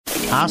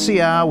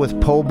RCR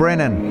with Paul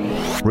Brennan,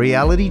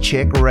 Reality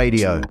Check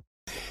Radio.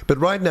 But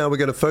right now we're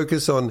going to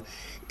focus on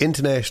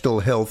international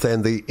health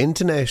and the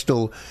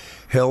international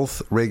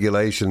health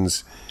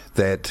regulations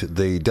that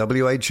the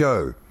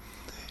WHO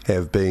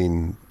have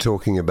been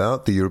talking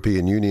about, the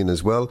European Union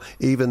as well,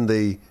 even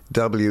the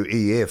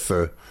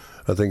WEF,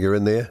 I think you're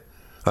in there.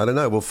 I don't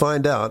know, we'll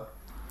find out.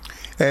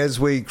 As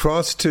we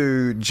cross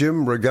to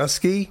Jim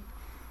Roguski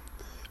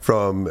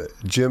from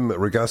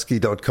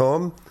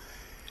jimroguski.com,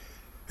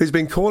 who's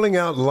been calling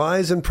out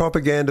lies and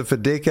propaganda for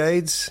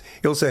decades.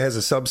 He also has a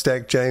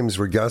Substack,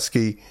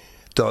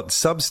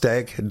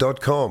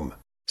 jamesroguski.substack.com.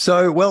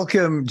 So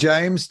welcome,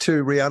 James,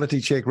 to Reality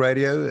Check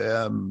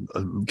Radio,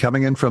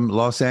 coming in from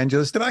Los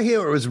Angeles. Did I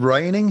hear it was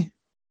raining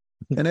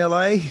in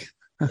LA?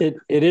 It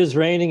is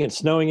raining. It's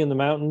snowing in the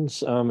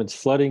mountains. It's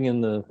flooding in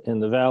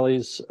the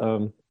valleys.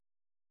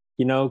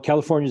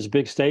 California's a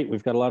big state.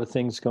 We've got a lot of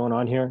things going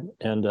on here.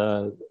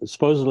 And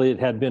supposedly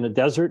it had been a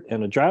desert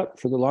and a drought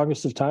for the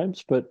longest of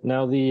times, but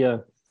now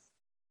the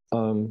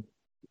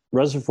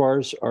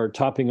reservoirs are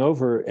topping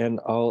over. And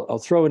I'll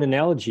throw an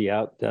analogy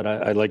out that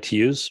I like to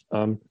use.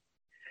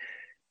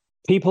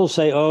 People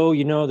say,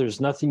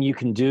 there's nothing you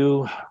can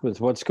do with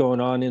what's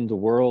going on in the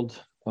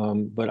world.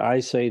 But I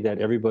say that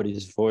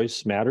everybody's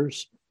voice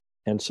matters.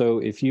 And so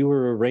if you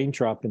were a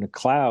raindrop in a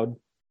cloud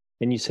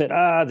and you said,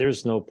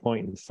 there's no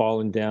point in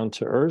falling down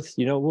to earth,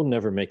 we'll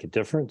never make a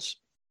difference.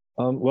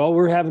 Well,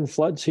 we're having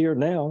floods here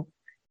now,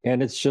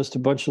 and it's just a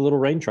bunch of little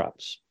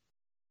raindrops.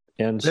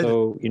 And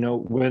so,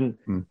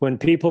 when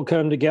people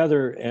come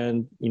together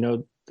and,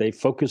 they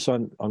focus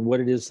on what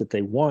it is that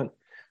they want,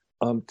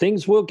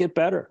 things will get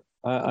better.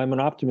 I'm an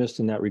optimist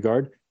in that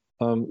regard.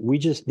 We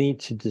just need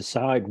to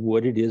decide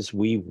what it is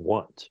we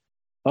want.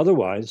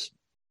 Otherwise,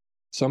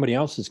 somebody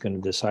else is going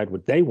to decide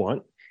what they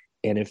want.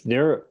 And if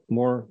they're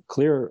more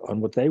clear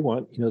on what they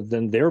want,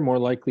 then they're more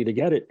likely to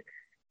get it.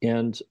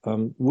 And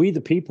we,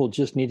 the people,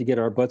 just need to get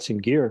our butts in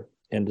gear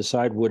and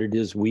decide what it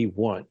is we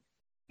want.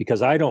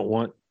 Because I don't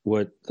want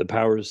what the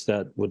powers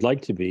that would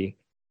like to be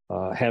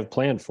have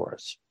planned for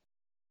us.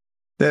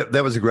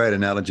 That was a great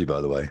analogy,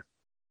 by the way.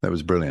 That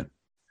was brilliant.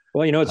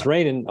 Well, it's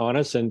raining on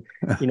us, and,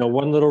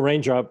 one little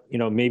raindrop,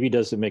 maybe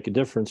doesn't make a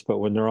difference, but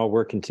when they're all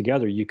working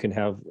together, you can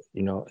have,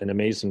 an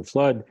amazing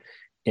flood.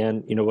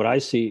 And, what I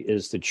see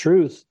is the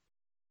truth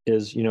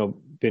is,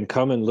 been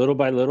coming little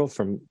by little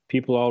from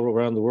people all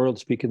around the world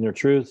speaking their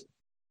truth.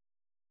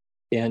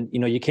 And,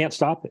 you can't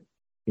stop it.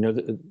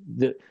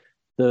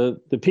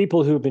 The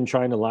people who have been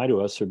trying to lie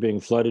to us are being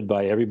flooded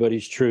by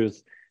everybody's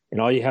truth. And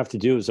all you have to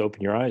do is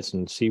open your eyes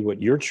and see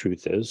what your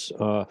truth is.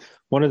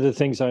 One of the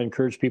things I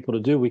encourage people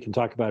to do, we can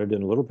talk about it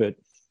in a little bit,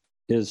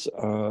 is,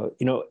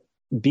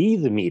 be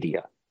the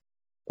media.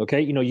 Okay.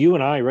 You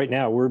and I right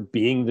now, we're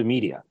being the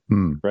media,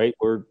 right?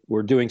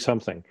 We're doing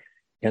something.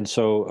 And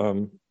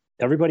so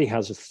everybody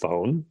has a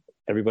phone.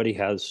 Everybody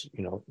has,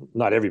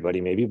 not everybody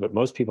maybe, but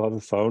most people have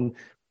a phone,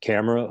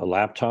 camera, a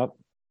laptop.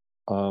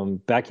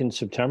 Back in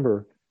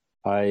September,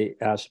 I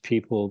asked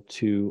people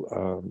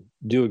to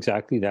do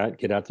exactly that,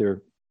 get out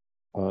their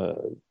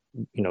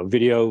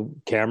video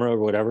camera or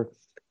whatever,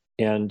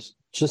 and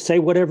just say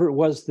whatever it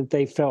was that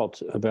they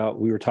felt about.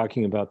 We were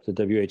talking about the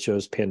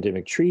WHO's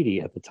pandemic treaty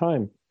at the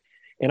time.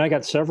 And I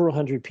got several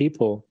hundred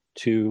people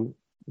to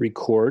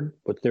record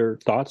what their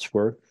thoughts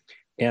were.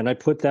 And I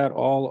put that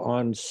all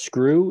on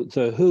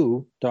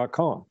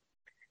screwthewho.com.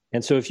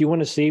 And so if you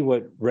want to see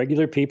what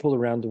regular people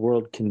around the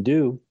world can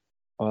do,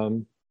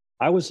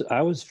 I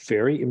was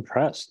very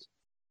impressed.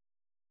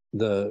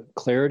 The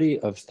clarity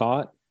of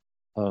thought,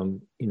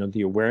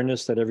 the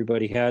awareness that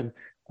everybody had.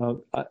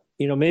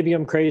 Maybe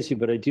I'm crazy,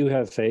 but I do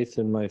have faith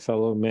in my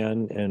fellow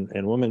men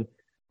and women.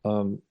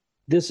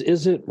 This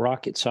isn't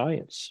rocket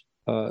science.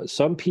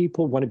 Some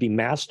people want to be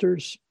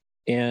masters,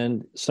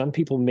 and some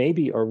people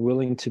maybe are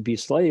willing to be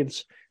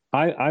slaves.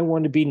 I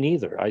want to be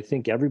neither. I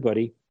think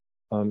everybody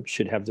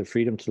should have the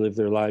freedom to live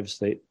their lives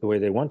the way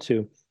they want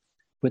to.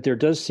 But there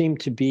does seem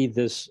to be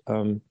this,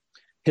 look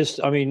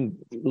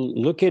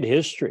at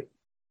history.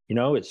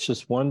 It's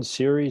just one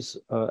series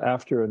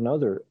after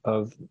another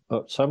of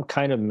some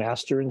kind of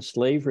master and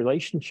slave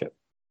relationship.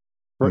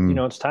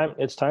 It's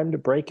time to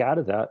break out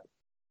of that.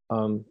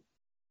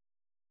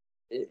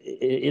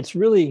 It's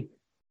really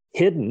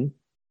hidden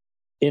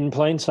in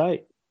plain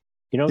sight.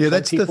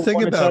 That's the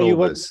thing about all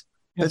this.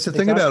 That's the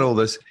thing about all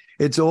this.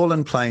 It's all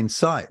in plain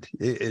sight.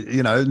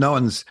 No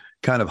one's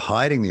kind of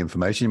hiding the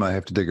information. You might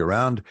have to dig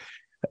around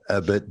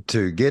a bit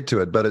to get to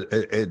it, but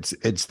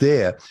it's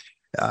there.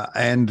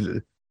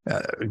 And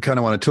kind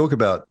of want to talk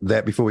about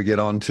that before we get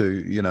on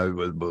to,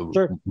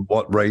 Sure.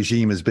 What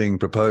regime is being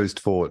proposed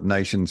for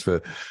nations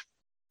for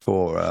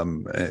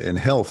in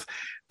health.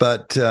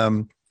 But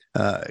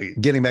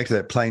getting back to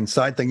that plain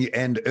sight thing,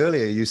 and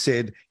earlier you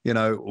said,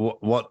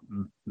 what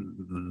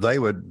they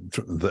would,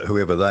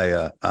 whoever they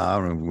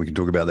are, and we can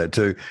talk about that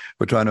too,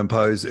 we're trying to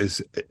impose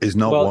is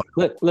not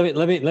what.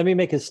 Let me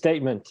make a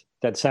statement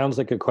that sounds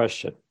like a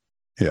question.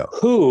 Yeah.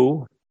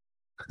 Who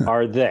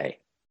are they?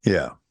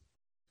 Yeah.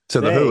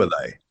 So the who are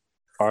they?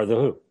 Are the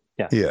who.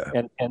 Yeah. Yeah.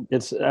 And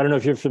it's, I don't know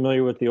if you're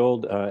familiar with the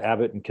old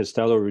Abbott and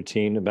Costello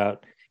routine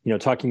about,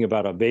 talking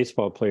about a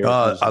baseball player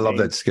Oh, I love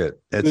that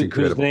skit. That's whose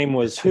incredible. name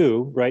was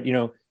who, right?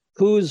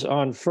 Who's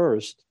on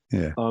first.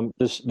 Yeah.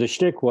 The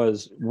shtick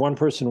was one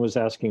person was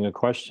asking a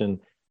question,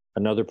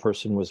 another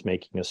person was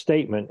making a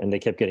statement, and they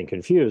kept getting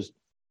confused.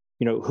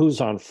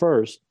 Who's on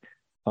first?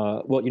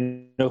 Well,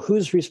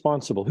 who's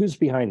responsible? Who's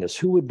behind this?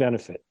 Who would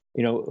benefit?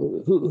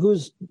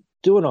 Who's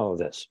doing all of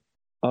this?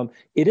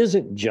 It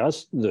isn't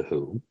just the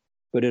WHO,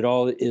 but it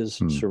all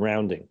is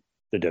surrounding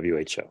the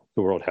WHO,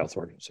 the World Health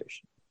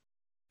Organization.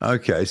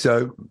 Okay,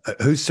 so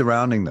who's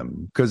surrounding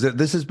them? Because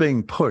this is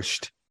being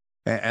pushed.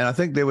 And I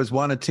think there was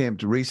one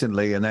attempt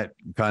recently, and that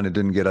kind of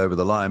didn't get over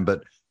the line.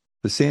 But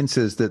the sense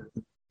is that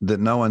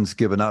no one's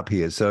given up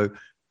here. So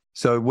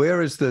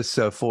where is this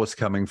force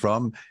coming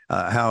from?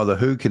 How are the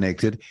WHO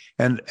connected?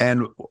 And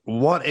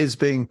what is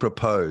being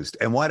proposed?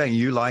 And why don't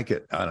you like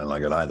it? I don't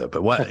like it either.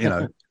 But what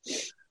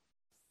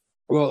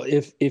Well,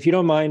 if you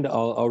don't mind,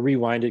 I'll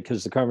rewind it,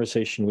 because the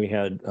conversation we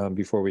had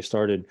before we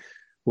started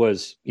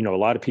was, a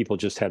lot of people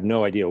just have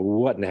no idea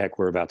what in the heck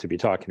we're about to be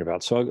talking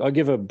about. So I'll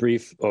give a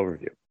brief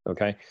overview.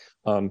 Okay.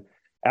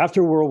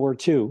 After World War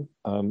II,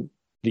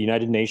 the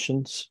United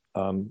Nations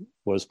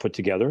was put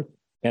together,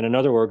 and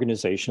another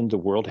organization, the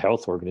World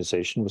Health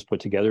Organization, was put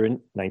together in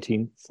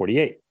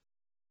 1948.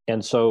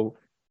 And so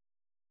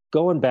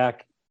going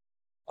back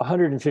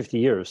 150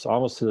 years,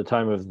 almost to the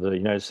time of the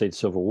United States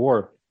Civil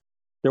War,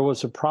 there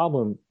was a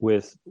problem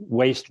with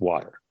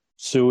wastewater,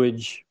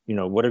 sewage,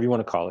 whatever you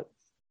want to call it.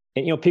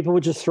 And, people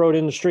would just throw it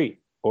in the street,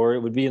 or it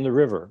would be in the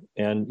river.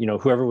 And,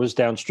 whoever was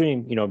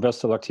downstream,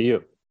 best of luck to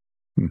you.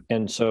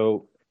 And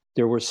so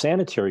there were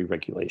sanitary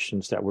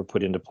regulations that were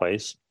put into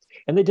place,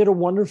 and they did a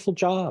wonderful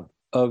job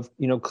of,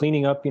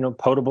 cleaning up,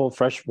 potable,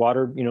 fresh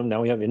water.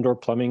 Now we have indoor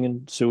plumbing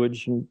and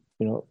sewage and,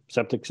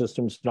 septic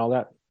systems and all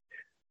that.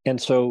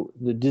 And so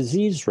the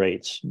disease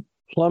rates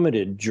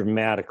plummeted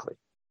dramatically.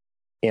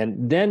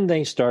 And then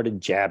they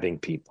started jabbing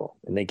people,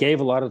 and they gave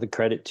a lot of the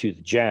credit to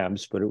the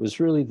jabs, but it was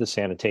really the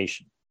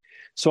sanitation.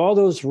 So all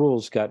those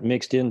rules got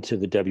mixed into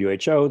the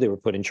WHO. They were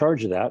put in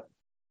charge of that.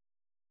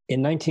 In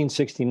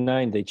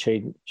 1969, they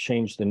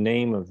changed the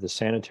name of the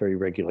sanitary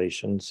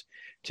regulations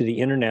to the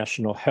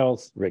International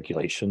Health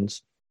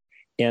Regulations.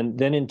 And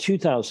then in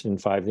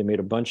 2005, they made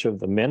a bunch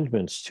of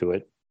amendments to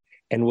it.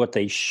 And what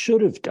they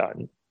should have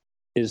done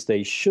is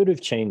they should have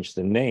changed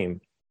the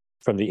name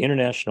from the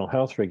International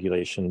Health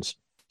Regulations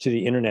to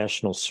the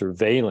International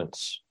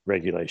Surveillance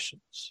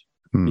Regulations,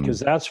 because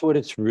that's what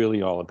it's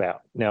really all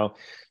about. Now,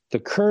 the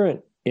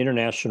current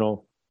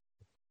international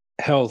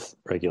health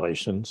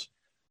regulations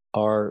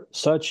are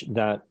such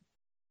that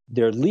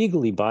they're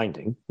legally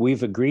binding.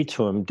 We've agreed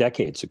to them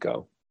decades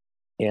ago.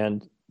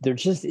 And there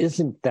just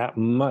isn't that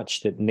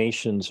much that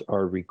nations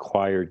are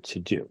required to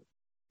do.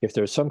 If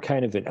there's some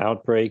kind of an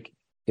outbreak,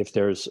 if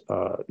there's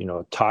a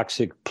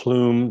toxic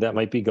plume that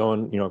might be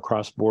going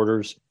across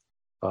borders,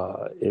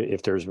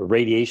 if there's a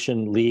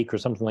radiation leak or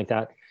something like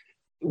that,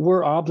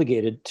 we're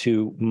obligated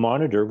to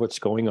monitor what's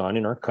going on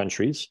in our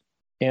countries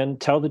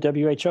and tell the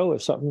WHO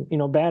if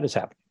something bad is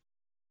happening.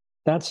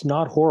 That's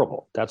not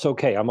horrible. That's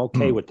okay. I'm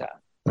okay with that,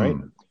 right?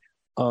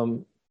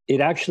 It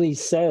actually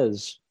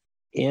says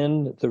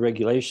in the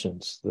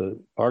regulations, the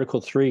Article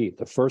 3,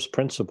 the first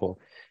principle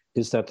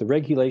is that the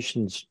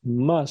regulations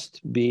must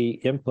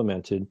be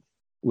implemented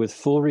with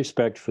full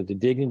respect for the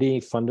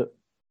dignity,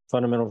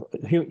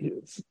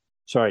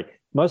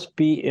 must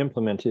be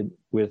implemented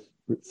with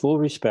full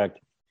respect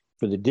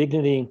for the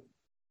dignity,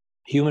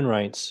 human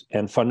rights,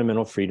 and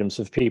fundamental freedoms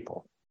of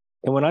people.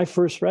 And when I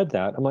first read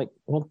that, I'm like,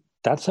 well,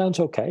 that sounds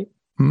okay.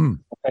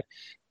 Okay.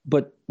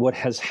 But what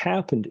has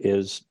happened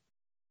is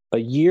a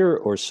year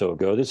or so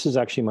ago, this is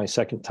actually my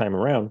second time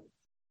around,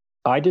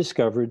 I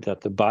discovered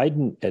that the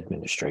Biden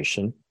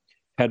administration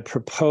had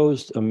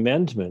proposed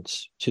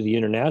amendments to the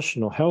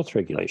international health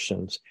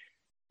regulations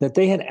that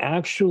they had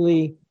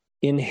actually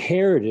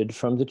inherited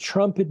from the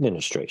Trump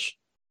administration.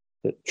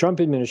 The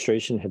Trump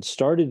administration had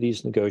started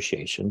these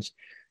negotiations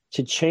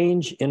to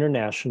change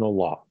international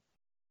law.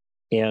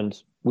 And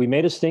we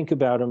made us think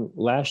about them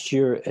last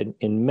year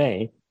in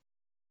May.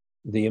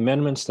 The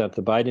amendments that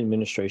the Biden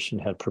administration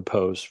had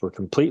proposed were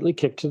completely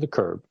kicked to the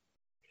curb.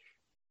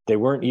 They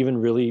weren't even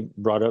really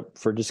brought up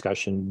for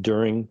discussion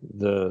during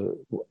the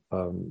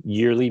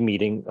yearly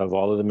meeting of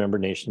all of the member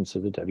nations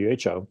of the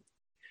WHO.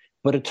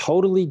 But a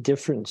totally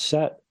different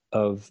set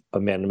of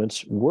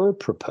amendments were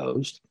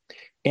proposed,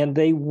 and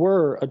they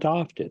were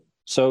adopted.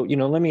 So,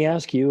 let me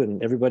ask you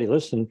and everybody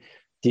listen,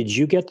 did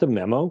you get the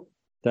memo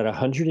that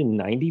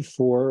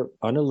 194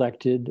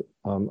 unelected,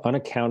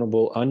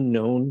 unaccountable,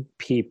 unknown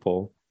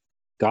people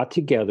got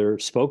together,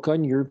 spoke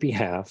on your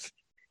behalf,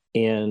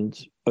 and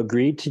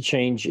agreed to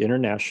change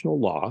international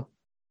law?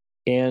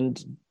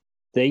 And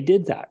they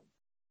did that.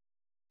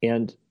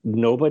 And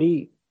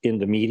nobody in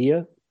the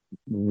media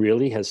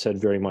really has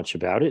said very much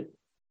about it.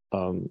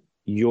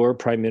 Your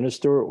prime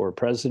minister or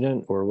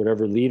president or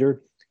whatever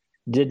leader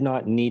did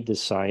not need to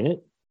sign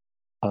it.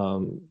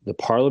 the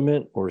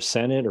Parliament or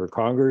Senate or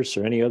Congress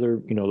or any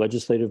other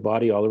legislative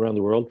body all around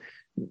the world,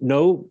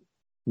 no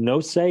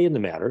say in the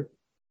matter.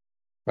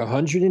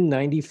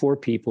 194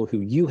 people who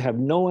you have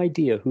no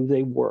idea who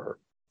they were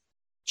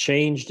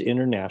changed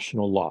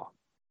international law.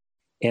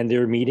 And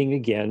they're meeting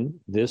again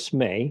this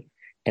May,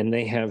 and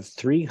they have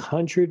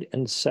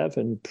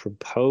 307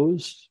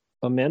 proposed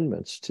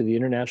amendments to the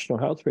international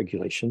health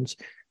regulations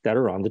that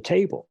are on the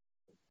table.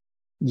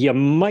 You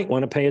might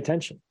want to pay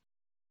attention.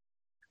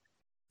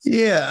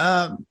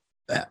 Yeah.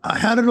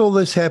 How did all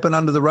this happen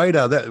under the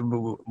radar?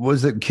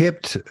 Was it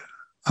kept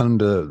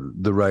under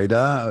the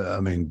radar? I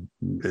mean,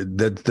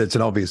 that's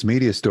an obvious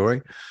media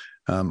story,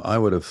 I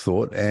would have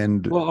thought.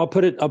 And well, I'll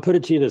put it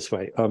to you this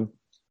way.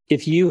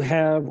 If you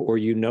have or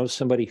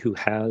somebody who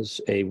has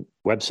a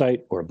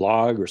website or a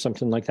blog or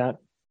something like that,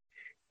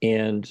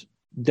 and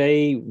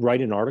they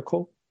write an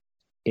article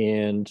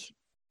and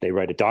they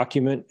write a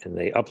document and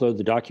they upload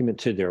the document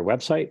to their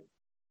website,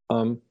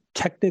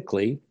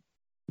 technically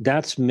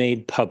that's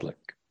made public.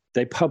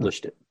 They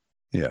published it.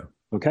 Yeah.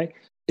 Okay.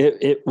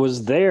 It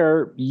was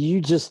there. You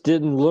just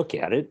didn't look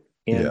at it.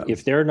 And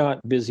if they're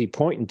not busy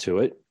pointing to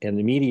it and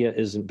the media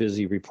isn't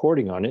busy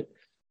reporting on it,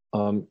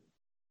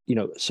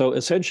 so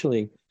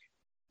essentially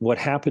what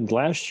happened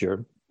last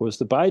year was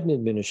the Biden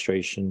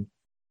administration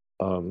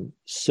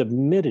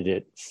submitted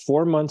it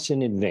 4 months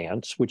in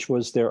advance, which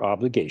was their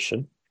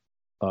obligation.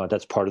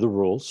 That's part of the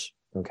rules.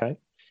 Okay.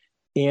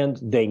 And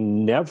they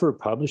never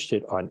published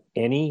it on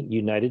any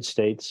United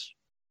States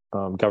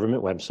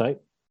government website.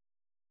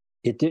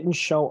 It didn't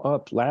show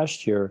up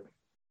last year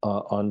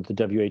on the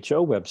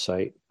WHO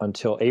website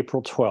until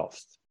April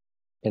 12th.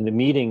 And the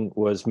meeting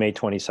was May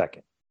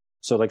 22nd.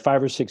 So like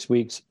 5 or 6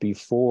 weeks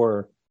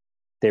before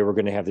they were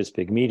going to have this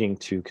big meeting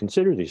to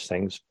consider these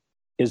things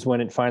is when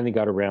it finally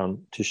got around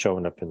to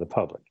showing up in the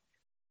public.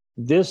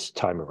 This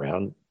time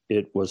around,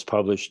 it was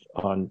published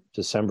on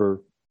December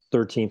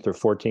 13th or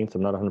 14th.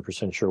 I'm not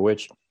 100% sure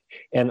which.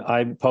 And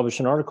I published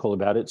an article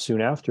about it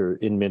soon after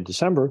in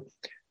mid-December,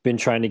 been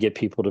trying to get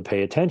people to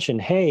pay attention.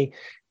 Hey,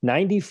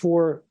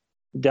 94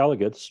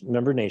 delegates,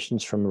 member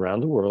nations from around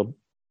the world,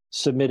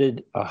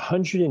 submitted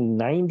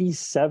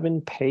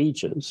 197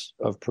 pages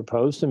of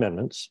proposed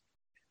amendments,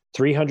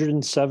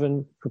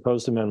 307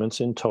 proposed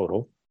amendments in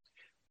total.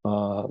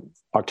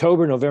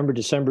 October, November,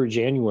 December,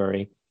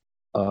 January,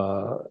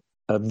 a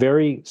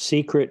very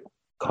secret,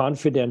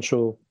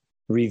 confidential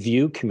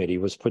review committee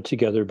was put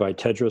together by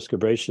Tedros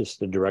Ghebreyesus,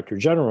 the Director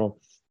General,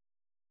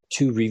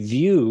 to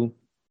review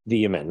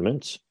the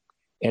amendments.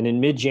 And in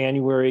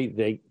mid-January,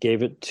 they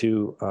gave it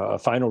to a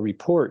final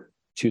report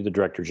to the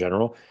Director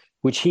General,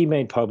 which he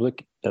made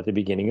public at the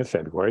beginning of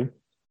February.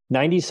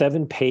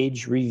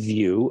 97-page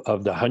review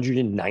of the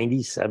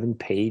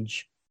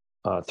 197-page,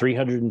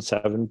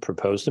 307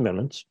 proposed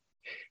amendments.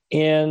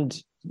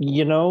 And,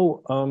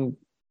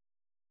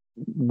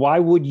 why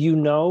would you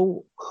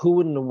know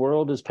who in the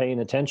world is paying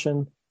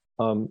attention?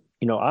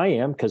 I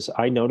am, because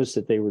I noticed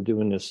that they were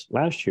doing this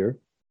last year.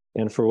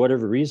 And for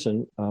whatever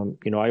reason,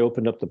 I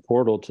opened up the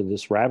portal to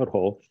this rabbit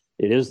hole.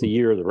 It is the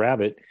year of the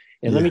rabbit.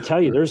 And let me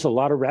tell you, there's a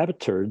lot of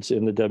rabbit turds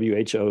in the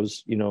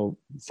WHO's,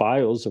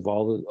 files of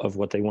all of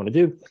what they want to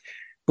do.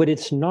 But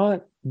it's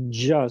not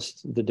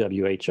just the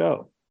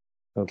WHO,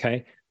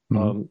 okay?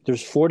 Mm-hmm.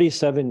 There's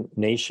 47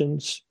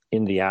 nations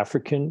in the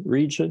African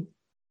region.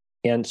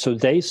 And so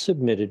they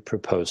submitted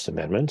proposed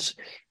amendments.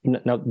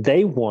 Now,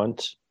 they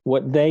want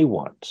what they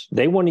want.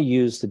 They want to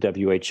use the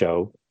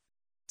WHO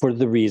for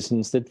the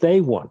reasons that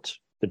they want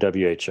the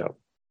WHO.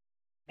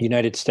 The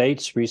United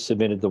States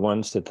resubmitted the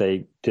ones that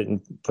they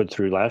didn't put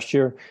through last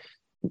year.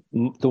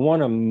 The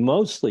one I'm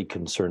mostly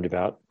concerned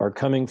about are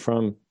coming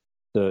from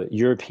the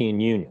European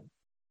Union.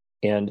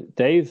 And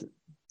they've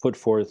put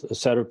forth a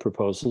set of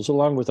proposals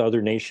along with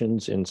other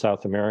nations in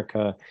South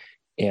America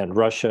and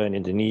Russia and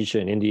Indonesia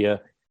and India.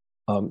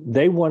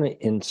 They want to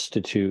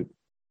institute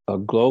a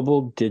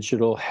global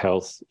digital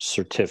health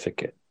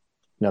certificate.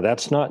 Now,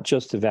 that's not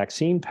just a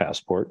vaccine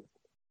passport.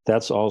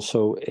 That's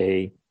also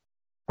a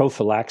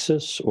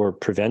prophylaxis or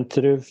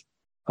preventative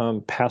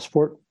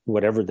passport,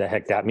 whatever the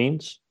heck that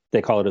means.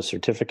 They call it a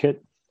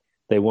certificate.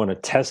 They want a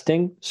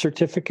testing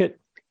certificate.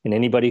 And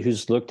anybody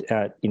who's looked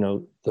at,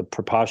 the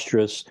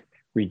preposterous,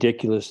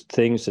 ridiculous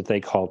things that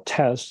they call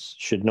tests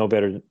should know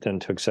better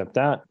than to accept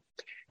that.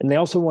 And they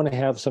also want to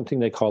have something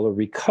they call a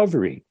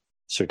recovery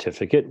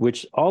certificate,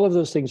 which all of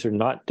those things are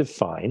not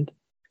defined.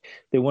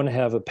 They want to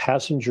have a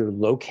passenger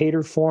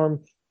locator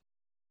form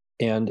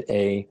and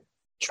a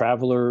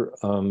traveler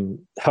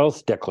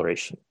health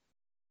declaration.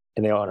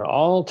 And they are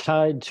all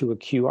tied to a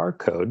QR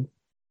code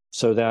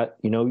so that,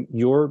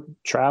 your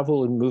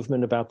travel and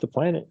movement about the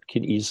planet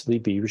can easily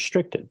be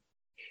restricted.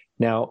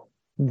 Now,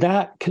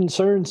 that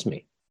concerns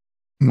me.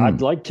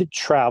 I'd like to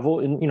travel,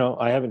 and,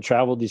 I haven't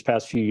traveled these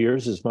past few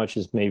years as much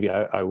as maybe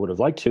I would have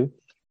liked to.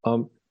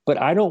 But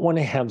I don't want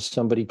to have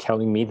somebody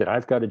telling me that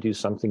I've got to do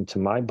something to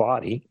my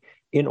body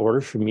in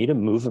order for me to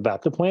move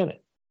about the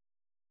planet.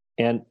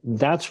 And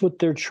that's what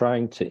they're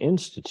trying to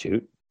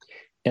institute.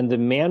 And the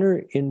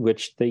manner in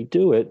which they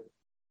do it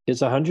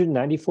is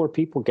 194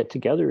 people get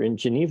together in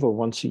Geneva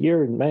once a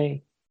year in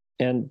May,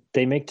 and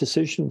they make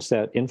decisions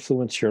that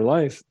influence your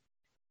life.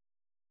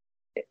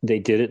 They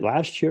did it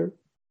last year,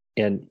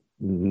 and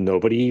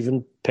nobody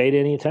even paid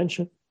any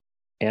attention.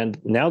 And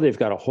now they've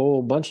got a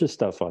whole bunch of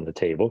stuff on the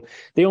table.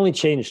 They only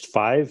changed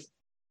 5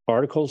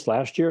 articles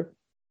last year.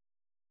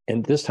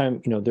 And this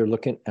time, they're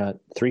looking at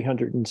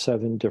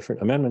 307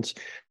 different amendments,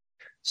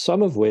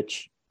 some of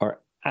which are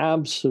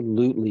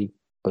absolutely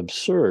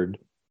absurd.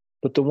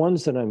 But the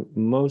ones that I'm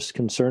most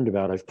concerned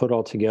about, I've put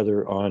all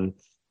together on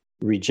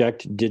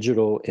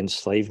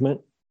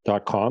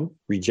rejectdigitalenslavement.com,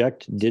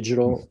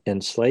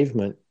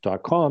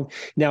 rejectdigitalenslavement.com.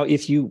 Now,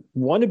 if you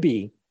want to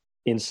be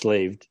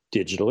enslaved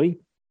digitally,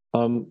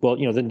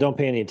 then don't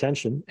pay any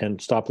attention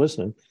and stop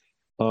listening,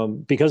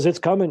 because it's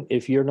coming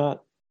if you're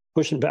not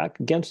pushing back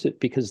against it,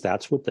 because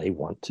that's what they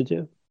want to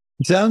do.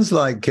 It sounds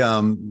like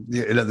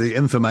the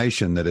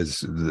information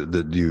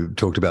that you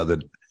talked about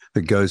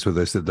that goes with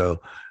this, that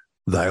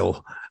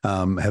they'll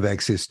have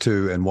access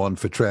to and want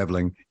for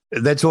traveling.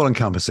 That's all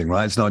encompassing,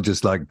 right? It's not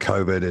just like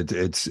COVID.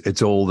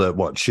 It's all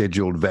the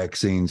scheduled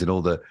vaccines and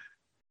all the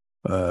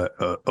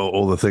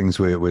things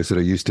we're sort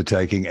of used to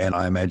taking, and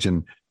I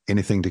imagine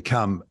anything to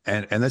come.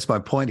 And that's my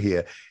point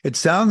here. It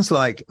sounds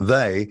like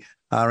they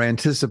are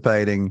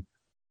anticipating,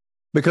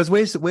 because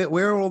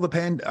where are all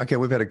the okay,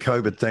 we've had a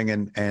COVID thing,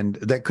 and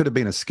that could have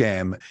been a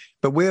scam,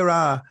 but where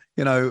are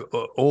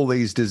all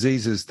these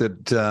diseases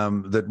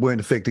that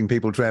weren't affecting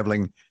people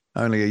traveling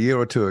only a year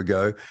or two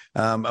ago?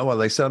 Are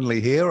they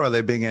suddenly here, or are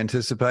they being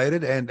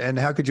anticipated? And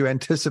how could you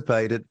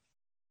anticipate it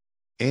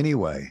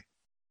anyway?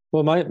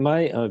 Well,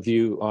 my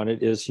view on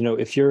it is,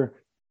 if you're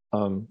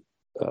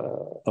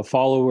a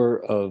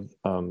follower of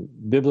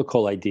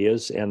biblical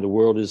ideas and the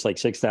world is like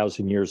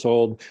 6,000 years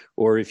old,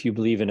 or if you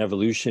believe in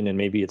evolution and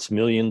maybe it's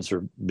millions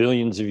or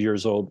billions of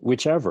years old,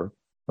 whichever,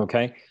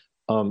 okay?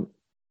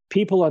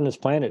 People on this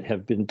planet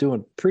have been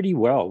doing pretty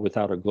well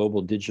without a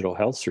global digital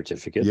health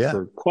certificate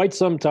for quite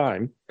some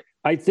time.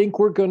 I think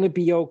we're going to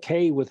be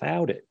okay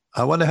without it.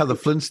 I wonder how the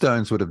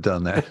Flintstones would have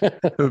done that.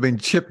 It would have been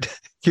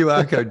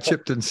QR code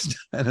chipped in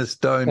a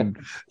stone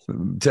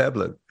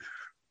tablet.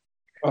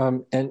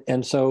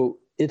 And so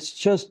it's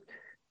just,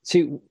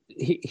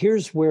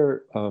 here's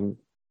where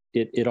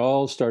it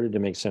all started to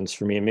make sense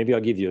for me. And maybe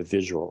I'll give you a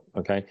visual,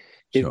 okay?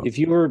 Sure. If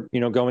you were,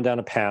 going down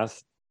a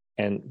path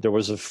and there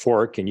was a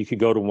fork and you could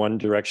go to one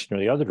direction or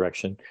the other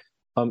direction,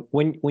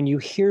 when you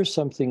hear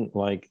something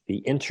like the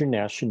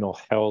international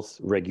health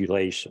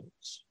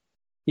regulations,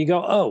 you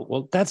go, oh,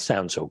 well, that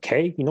sounds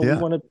okay.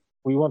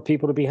 We want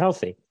people to be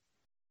healthy.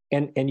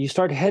 And you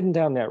start heading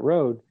down that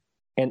road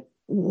and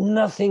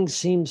nothing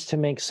seems to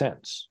make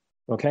sense.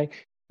 Okay.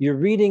 You're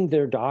reading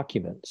their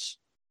documents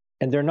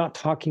and they're not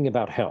talking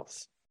about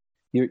health.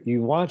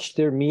 You watch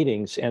their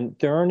meetings and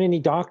there aren't any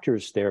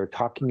doctors there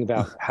talking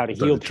about how to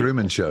heal. The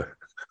Truman Show.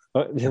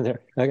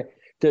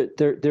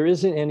 There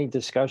isn't any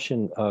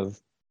discussion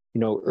of,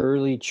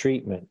 early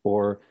treatment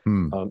or,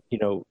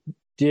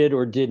 did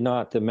or did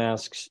not the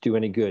masks do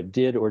any good?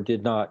 Did or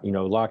did not,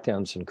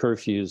 lockdowns and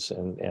curfews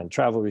and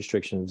travel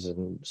restrictions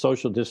and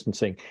social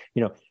distancing?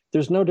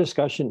 There's no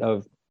discussion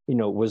of,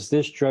 was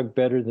this drug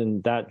better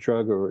than that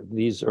drug or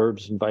these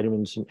herbs and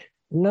vitamins?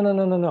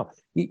 No.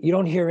 You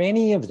don't hear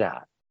any of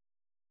that.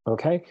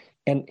 Okay.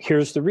 And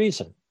here's the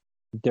reason.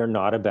 They're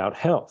not about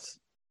health.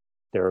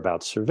 They're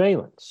about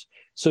surveillance.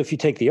 So if you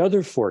take the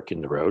other fork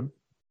in the road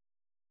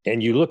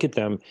and you look at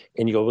them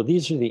and you go, well,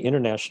 these are the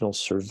international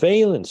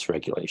surveillance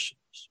regulations.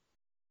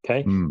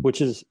 Okay.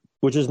 Which is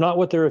not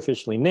what they're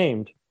officially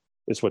named.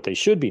 It's what they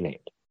should be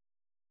named.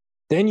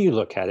 Then you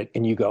look at it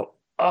and you go,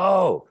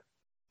 oh,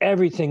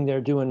 everything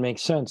they're doing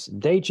makes sense.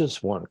 They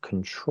just want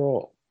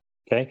control.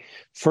 Okay.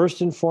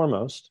 First and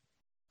foremost,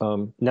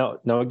 now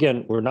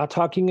again, we're not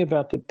talking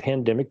about the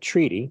pandemic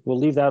treaty. We'll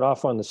leave that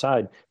off on the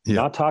side. Yeah.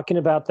 Not talking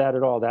about that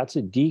at all. That's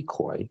a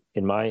decoy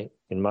in my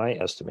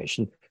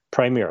estimation,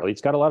 primarily.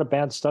 It's got a lot of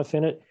bad stuff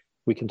in it.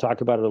 We can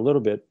talk about it a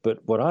little bit, but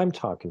what I'm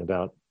talking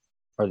about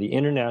are the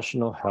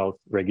international health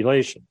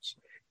regulations.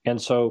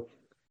 And so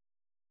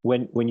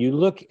when you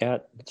look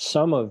at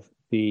some of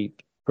the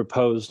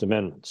proposed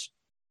amendments,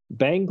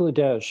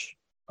 Bangladesh,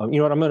 I'm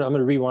going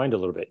to rewind a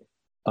little bit.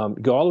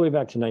 Go all the way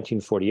back to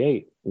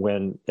 1948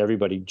 when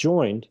everybody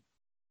joined.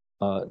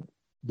 The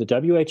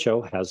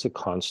WHO has a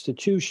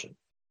constitution.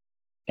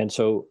 And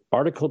so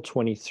Article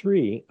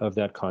 23 of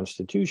that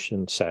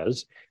constitution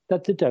says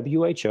that the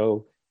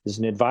WHO is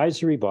an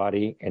advisory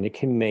body and it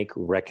can make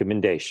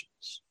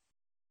recommendations.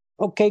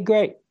 Okay,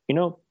 great.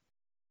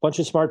 Bunch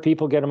of smart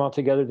people, get them all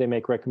together. They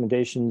make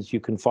recommendations.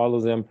 You can follow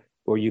them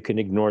or you can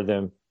ignore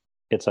them.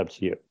 It's up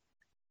to you.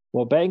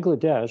 Well,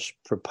 Bangladesh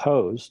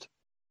proposed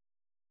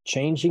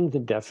changing the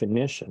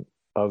definition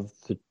of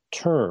the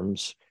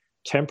terms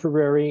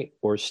temporary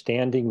or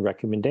standing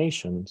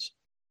recommendations,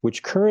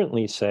 which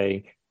currently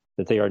say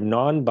that they are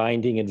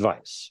non-binding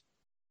advice.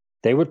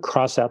 They would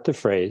cross out the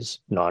phrase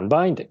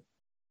non-binding.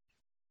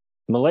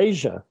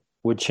 Malaysia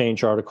would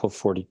change Article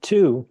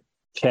 42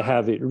 to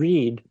have it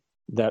read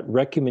that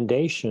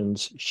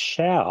recommendations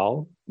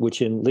shall,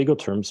 which in legal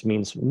terms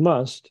means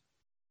must,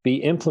 be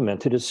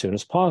implemented as soon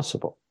as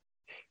possible.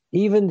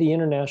 Even the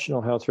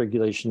International Health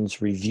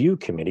Regulations Review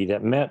Committee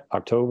that met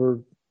October,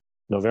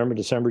 November,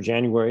 December,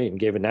 January, and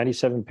gave a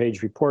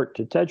 97-page report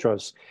to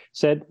Tedros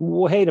said,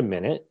 wait a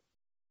minute,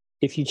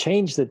 if you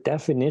change the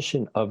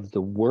definition of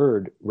the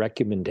word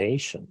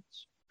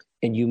recommendations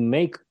and you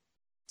make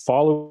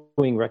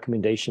following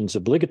recommendations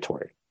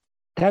obligatory,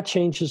 that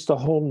changes the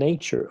whole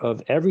nature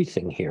of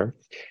everything here.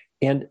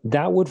 And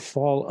that would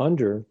fall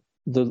under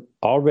the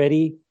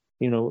already,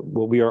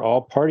 what we are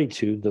all party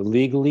to, the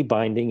legally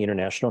binding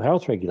international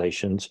health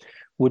regulations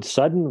would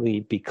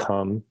suddenly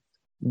become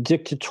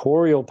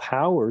dictatorial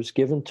powers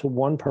given to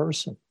one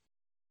person.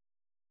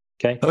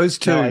 Okay. Those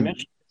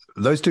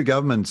two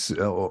governments,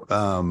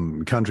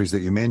 countries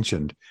that you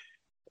mentioned,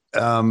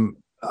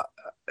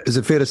 is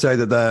it fair to say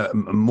that they're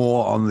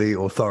more on the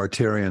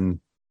authoritarian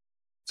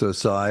sort of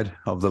side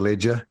of the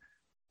ledger?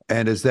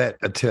 And is that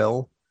a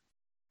tell?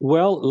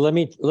 Well, let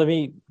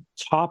me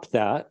top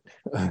that.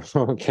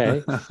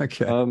 Okay.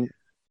 Okay.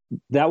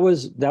 That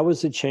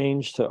was a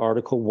change to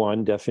Article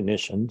 1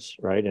 definitions,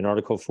 right? And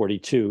Article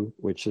 42,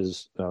 which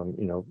is how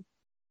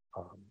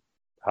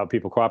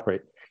people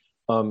cooperate.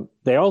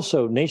 They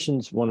also,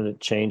 nations wanted to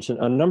change in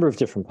a number of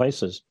different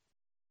places,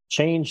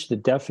 change the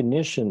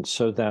definition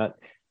so that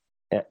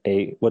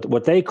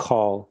what they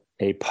call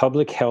a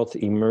public health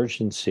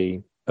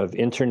emergency of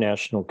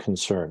international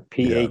concern,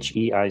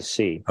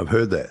 PHEIC. I've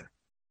heard that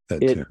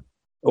too.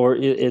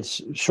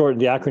 It's short,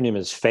 the acronym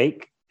is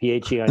FAKE,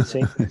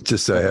 PHEIC. It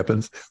just so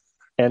happens.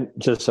 And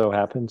just so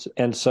happens.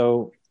 And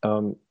so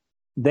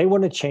they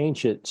want to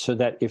change it so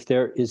that if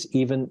there is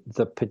even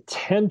the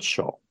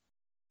potential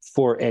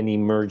for an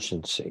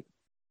emergency,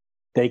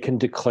 they can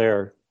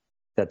declare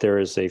that there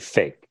is a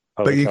fake.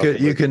 But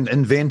you can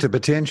invent a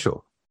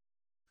potential.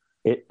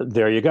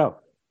 There you go.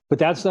 But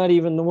that's not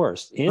even the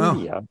worst.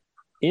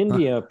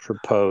 India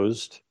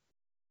proposed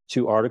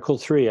to Article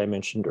 3 I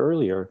mentioned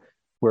earlier,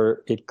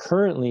 where it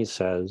currently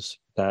says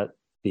that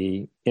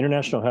the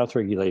international health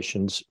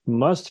regulations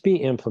must be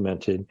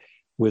implemented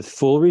with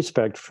full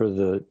respect for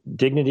the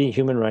dignity,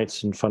 human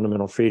rights, and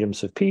fundamental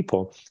freedoms of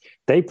people.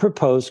 They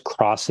propose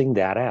crossing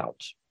that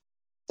out.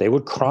 They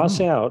would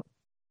cross out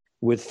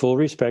with full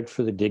respect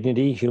for the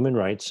dignity, human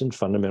rights, and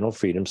fundamental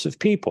freedoms of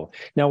people.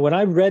 Now, when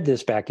I read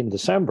this back in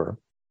December,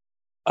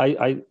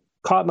 I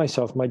caught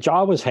myself, my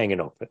jaw was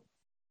hanging open.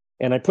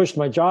 And I pushed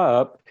my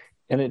jaw up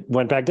and it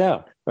went back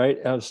down, right?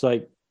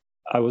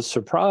 I was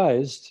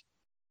surprised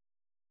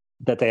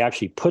that they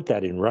actually put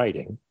that in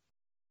writing.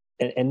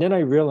 And then I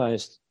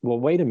realized, well,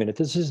 wait a minute,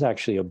 this is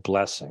actually a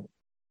blessing,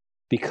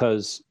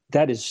 because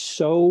that is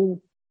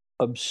so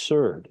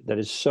absurd, that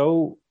is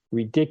so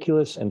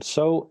ridiculous and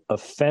so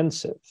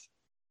offensive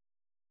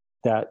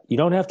that you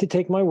don't have to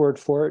take my word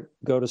for it.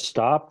 Go to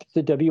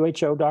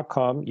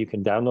stopthewho.com. You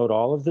can download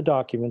all of the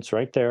documents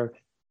right there.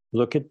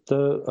 Look at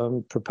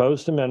the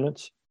proposed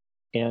amendments,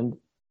 and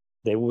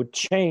they would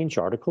change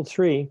Article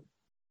 3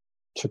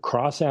 to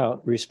cross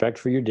out respect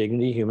for your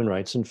dignity, human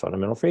rights, and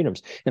fundamental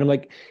freedoms. And I'm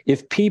like,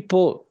 if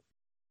people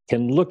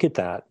can look at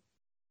that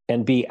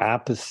and be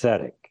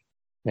apathetic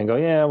and go,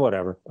 yeah,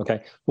 whatever.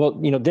 Okay. Well,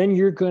 then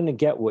you're going to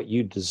get what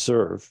you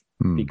deserve,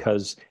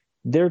 because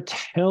they're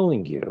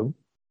telling you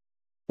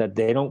that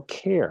they don't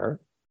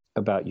care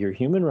about your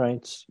human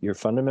rights, your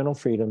fundamental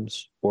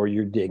freedoms, or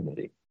your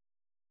dignity.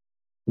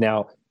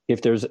 Now,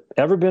 if there's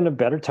ever been a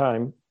better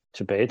time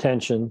to pay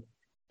attention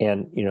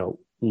and,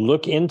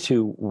 look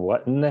into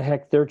what in the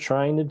heck they're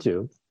trying to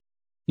do,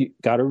 you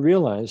got to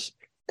realize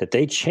that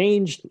they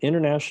changed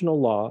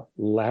international law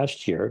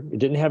last year. It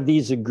didn't have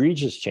these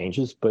egregious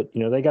changes, but,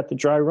 they got the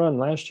dry run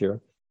last year.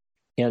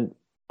 And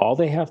all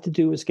they have to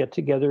do is get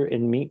together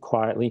and meet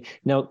quietly.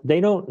 Now,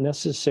 they don't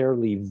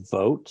necessarily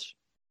vote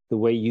the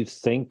way you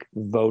think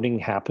voting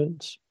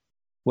happens.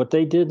 What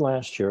they did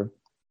last year,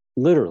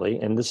 literally,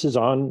 and this is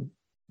on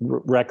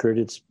record,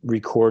 it's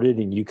recorded,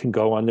 and you can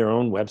go on their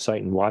own website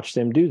and watch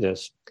them do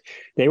this.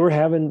 They were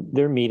having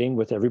their meeting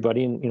with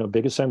everybody in,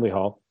 big assembly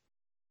hall,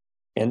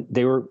 and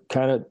they were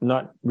kind of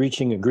not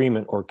reaching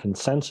agreement or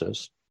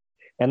consensus.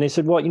 And they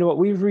said, well, you know what,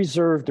 we've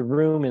reserved a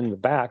room in the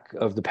back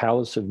of the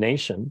Palace of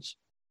Nations.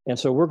 And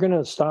so we're going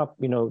to stop,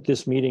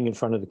 this meeting in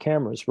front of the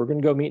cameras. We're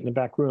going to go meet in the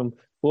back room.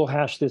 We'll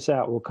hash this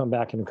out. We'll come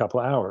back in a couple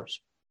of hours.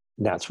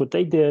 And that's what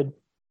they did.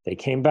 They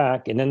came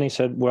back, and then they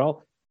said,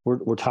 well,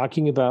 we're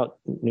talking about,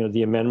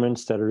 the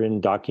amendments that are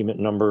in document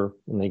number,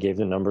 and they gave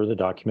the number of the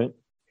document.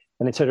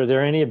 And they said, are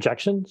there any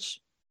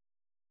objections?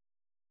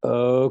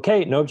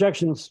 Okay, no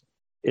objections.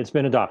 It's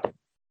been adopted.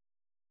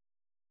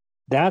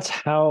 That's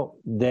how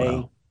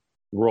they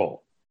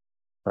roll,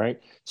 right?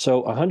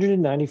 So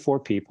 194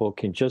 people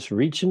can just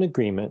reach an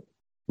agreement.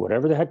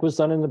 Whatever the heck was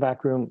done in the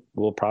back room,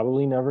 we'll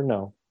probably never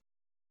know,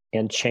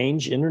 and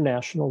change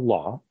international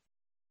law.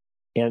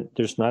 And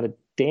there's not a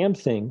damn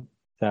thing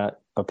that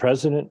a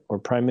president or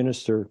prime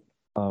minister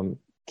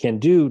can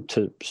do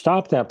to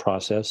stop that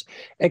process,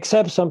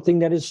 except something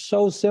that is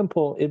so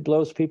simple, it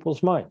blows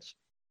people's minds.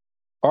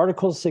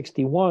 Article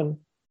 61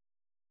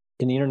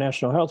 in the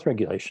international health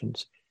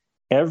regulations,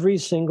 every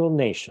single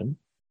nation,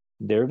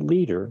 their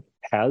leader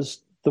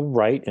has the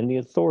right and the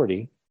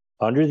authority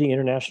under the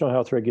international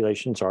health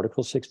regulations,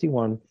 Article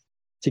 61,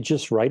 to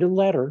just write a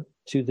letter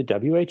to the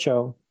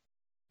WHO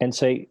and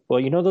say, well,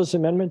 you know those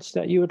amendments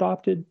that you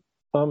adopted?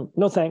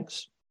 No,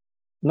 thanks.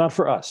 Not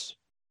for us.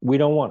 We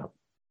don't want them.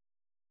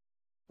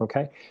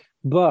 Okay?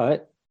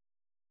 But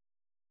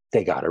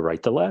they got to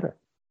write the letter.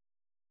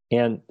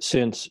 And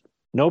since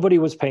nobody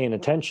was paying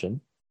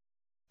attention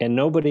and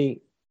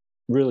nobody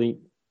really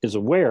is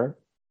aware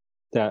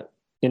that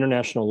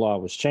international law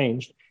was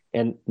changed,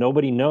 and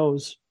nobody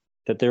knows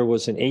that there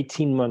was an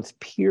 18-month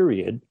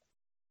period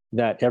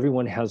that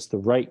everyone has the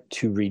right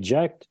to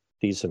reject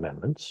these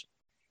amendments.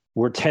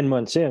 We're 10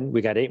 months in,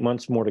 we got 8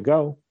 months more to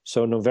go.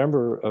 So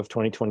November of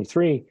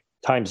 2023,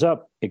 time's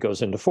up, it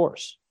goes into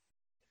force.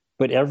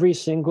 But every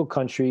single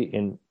country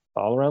in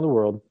all around the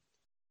world,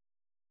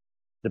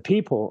 the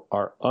people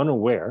are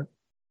unaware.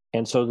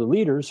 And so the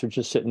leaders are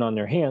just sitting on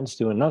their hands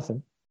doing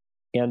nothing.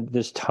 And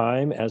this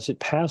time, as it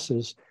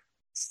passes,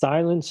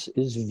 silence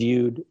is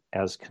viewed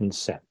as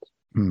consent.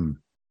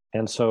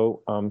 And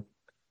so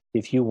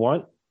if you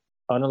want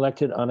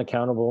unelected,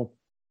 unaccountable,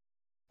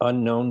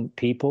 unknown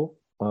people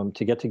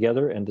to get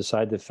together and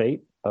decide the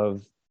fate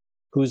of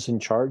who's in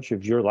charge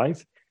of your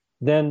life,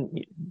 then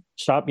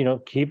stop,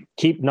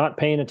 keep not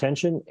paying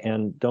attention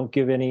and don't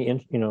give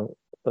any,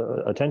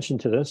 attention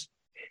to this,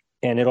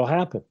 and it'll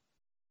happen.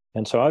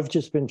 And so I've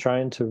just been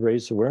trying to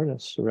raise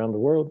awareness around the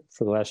world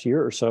for the last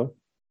year or so.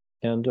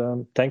 And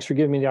thanks for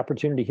giving me the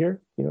opportunity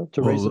here,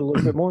 to raise it a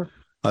little bit more.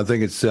 I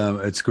think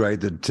it's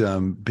great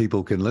that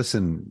people can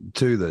listen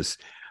to this.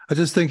 I was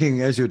just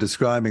thinking, as you're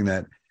describing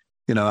that,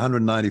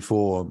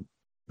 194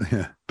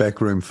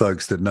 backroom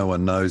folks that no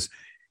one knows.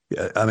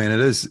 I mean, it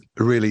is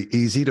really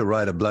easy to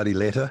write a bloody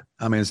letter.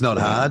 I mean, it's not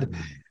hard.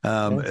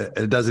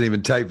 It doesn't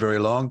even take very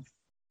long,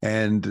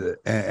 and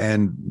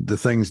the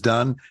thing's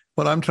done.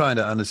 What I'm trying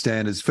to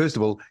understand is, first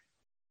of all,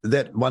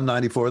 that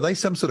 194, are they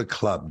some sort of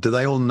club? Do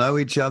they all know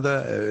each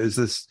other? Is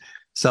this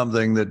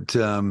something that,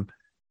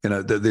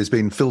 that there's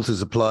been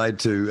filters applied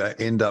to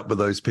end up with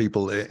those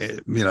people,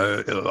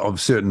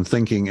 of certain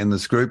thinking in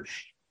this group?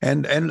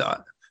 And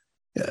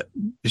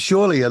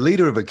surely a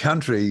leader of a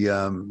country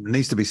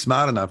needs to be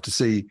smart enough to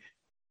see,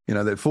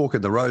 that fork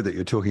in the road that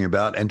you're talking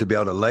about, and to be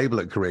able to label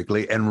it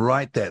correctly and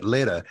write that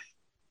letter.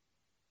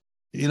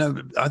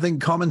 I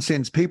think common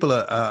sense people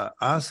are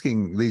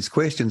asking these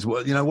questions.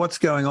 Well, what's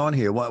going on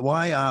here?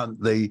 Why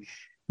aren't the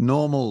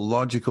normal,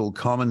 logical,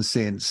 common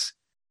sense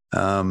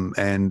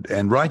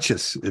and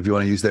righteous, if you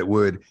want to use that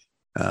word,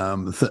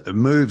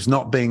 moves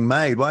not being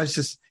made? Why is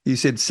just, you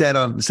said sit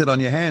on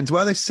your hands?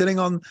 Why are they sitting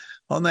on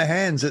their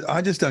hands?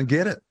 I just don't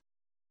get it.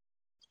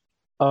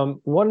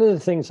 One of the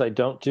things I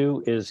don't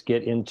do is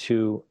get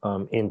into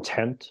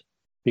intent,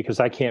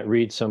 because I can't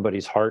read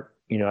somebody's heart.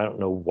 I don't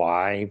know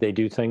why they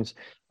do things.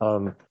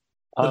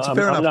 It's a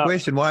fair enough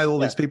question. Why are all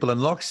these people in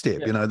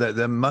lockstep?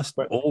 They must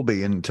all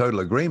be in total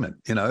agreement.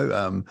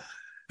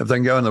 If they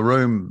can go in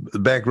the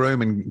back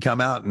room and come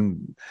out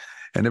and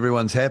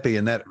everyone's happy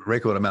in that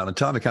record amount of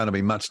time, there can't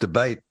be much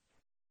debate.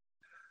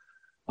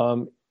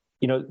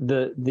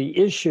 The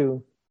issue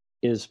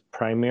is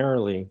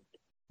primarily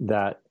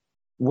that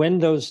when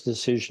those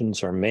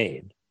decisions are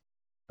made,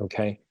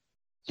 okay,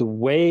 the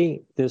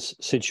way this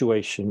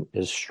situation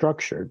is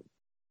structured,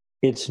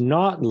 it's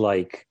not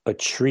like a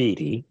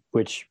treaty,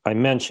 which I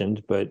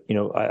mentioned, but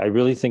I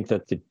really think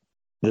that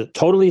the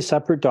totally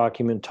separate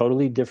document,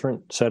 totally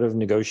different set of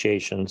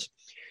negotiations.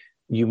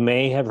 You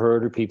may have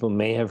heard, or people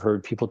may have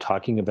heard, people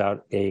talking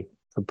about a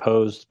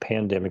proposed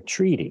pandemic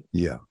treaty.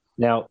 Yeah.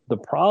 Now, the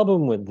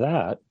problem with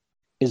that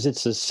is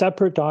it's a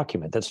separate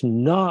document. That's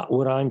not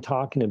what I'm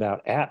talking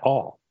about at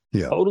all.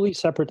 Yeah. Totally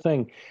separate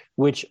thing,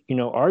 which,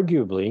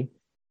 arguably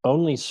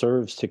only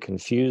serves to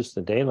confuse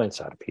the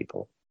daylights out of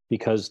people,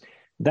 because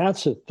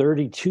that's a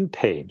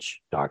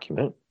 32-page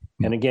document.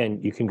 And again,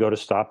 you can go to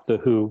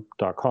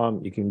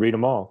stopthewho.com. You can read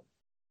them all.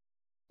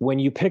 When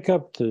you pick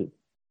up the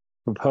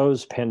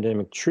proposed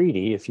pandemic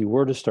treaty, if you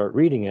were to start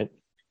reading it,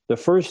 the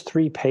first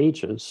 3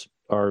 pages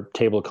are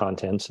table of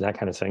contents and that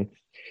kind of thing.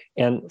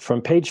 And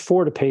from page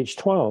 4 to page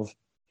 12,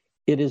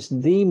 it is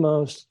the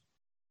most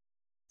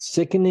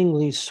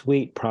sickeningly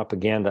sweet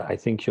propaganda I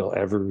think you'll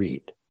ever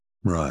read.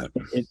 Right.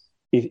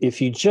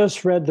 If you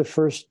just read the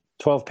first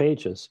 12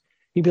 pages,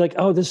 you'd be like,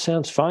 oh, this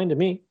sounds fine to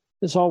me.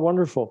 It's all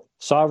wonderful.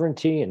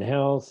 Sovereignty and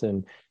health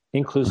and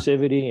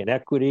inclusivity and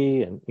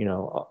equity and,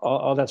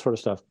 all that sort of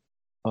stuff.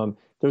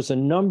 There's a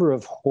number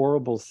of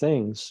horrible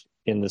things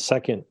in the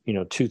second,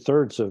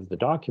 2/3 of the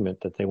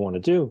document that they want to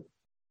do,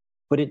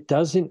 but it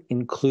doesn't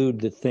include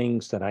the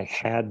things that I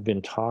had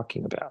been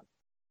talking about.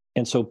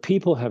 And so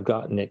people have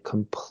gotten it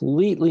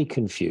completely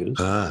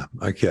confused.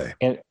 Okay.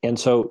 And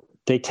so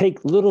they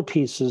take little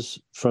pieces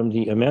from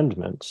the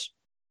amendments,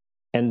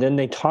 and then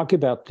they talk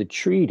about the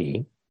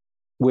treaty,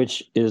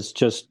 which is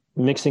just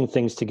mixing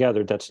things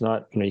together. That's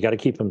not, you got to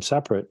keep them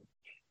separate.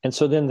 And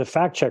so then the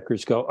fact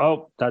checkers go,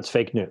 oh, that's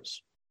fake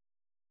news.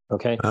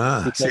 Okay.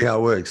 See how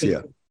it works.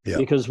 Yeah. Yeah.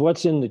 Because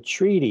what's in the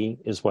treaty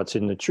is what's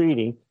in the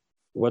treaty.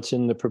 What's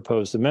in the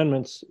proposed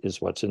amendments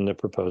is what's in the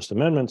proposed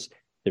amendments.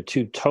 They're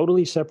two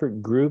totally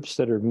separate groups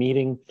that are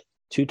meeting,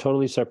 two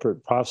totally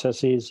separate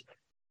processes,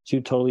 two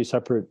totally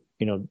separate,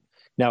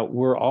 now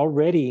we're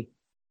already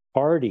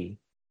party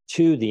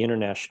to the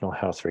international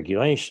health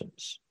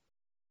regulations.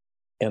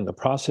 And the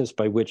process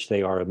by which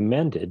they are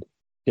amended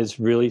is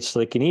really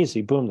slick and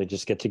easy. Boom, they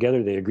just get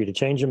together, they agree to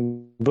change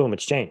them, boom,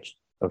 it's changed,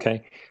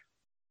 okay?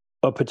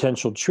 A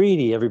potential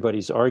treaty,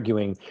 everybody's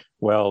arguing,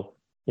 well,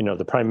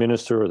 the prime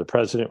minister or the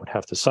president would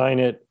have to sign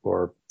it,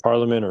 or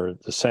parliament or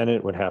the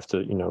Senate would have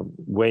to,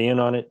 weigh in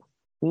on it.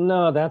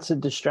 No, that's a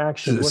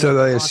distraction. So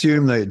they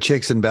assume the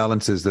checks and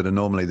balances that are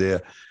normally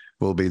there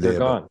will be there. They're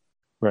gone.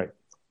 Right.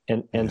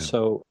 And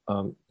so,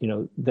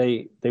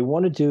 they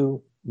want to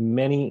do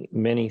many,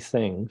 many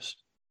things.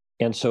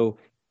 And so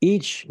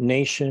each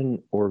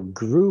nation or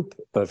group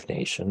of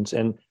nations,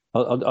 and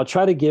I'll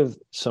try to give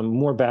some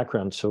more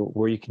background so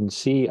where you can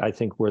see, I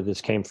think, where this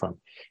came from.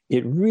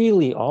 It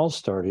really all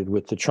started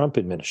with the Trump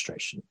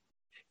administration.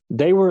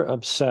 They were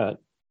upset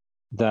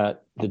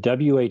that the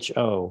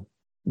WHO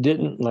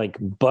didn't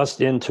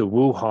bust into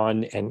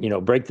Wuhan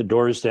and, break the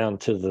doors down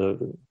to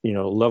the,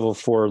 level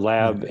 4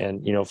 lab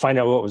and, find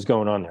out what was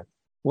going on there.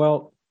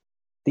 Well,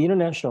 the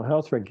international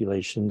health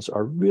regulations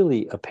are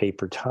really a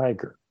paper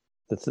tiger.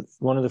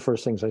 One of the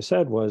first things I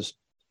said was,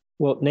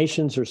 well,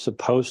 nations are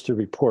supposed to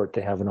report.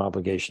 They have an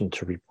obligation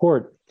to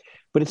report,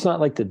 but it's not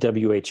like the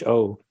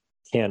WHO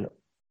can,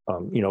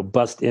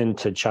 bust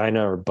into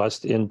China or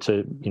bust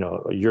into,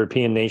 a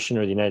European nation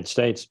or the United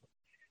States.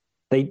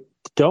 They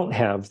don't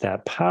have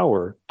that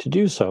power to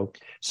do so.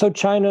 So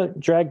China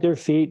dragged their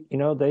feet.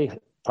 They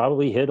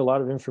probably hid a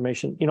lot of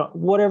information.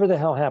 Whatever the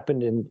hell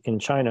happened in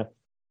China,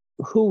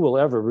 who will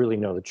ever really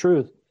know the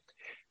truth?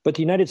 But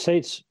the United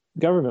States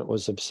government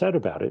was upset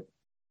about it.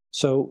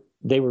 So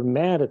they were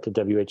mad at the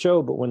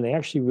WHO, but when they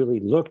actually really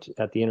looked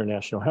at the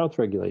international health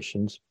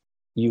regulations,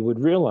 you would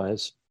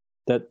realize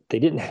that they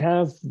didn't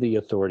have the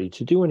authority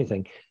to do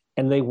anything.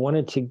 And they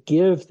wanted to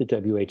give the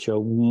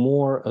WHO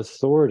more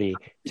authority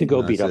to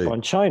go beat up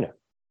on China.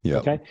 Yeah.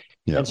 Okay.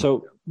 Yep. And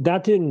so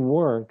that didn't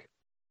work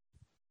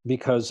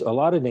because a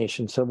lot of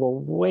nations said,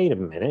 well, wait a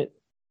minute.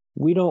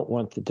 We don't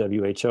want the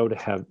WHO to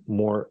have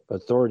more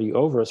authority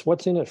over us.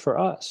 What's in it for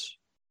us?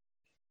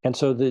 And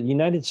so the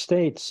United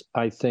States,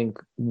 I think,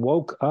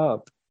 woke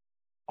up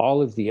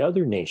all of the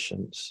other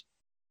nations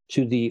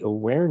to the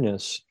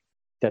awareness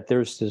that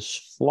there's this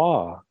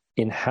flaw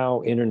in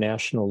how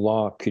international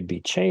law could be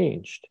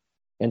changed.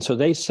 And so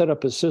they set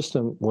up a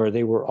system where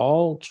they were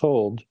all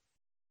told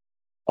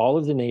all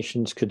of the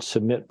nations could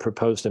submit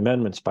proposed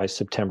amendments by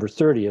September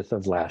 30th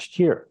of last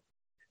year.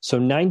 So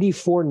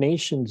 94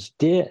 nations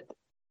did,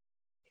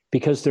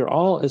 because they're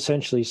all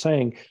essentially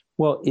saying,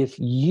 well, if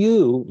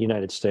you,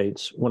 United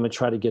States, want to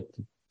try to get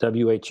the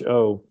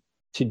WHO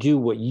to do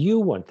what you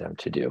want them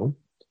to do,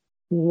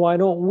 why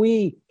don't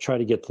we try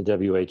to get the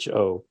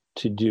WHO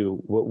to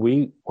do what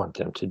we want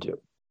them to do?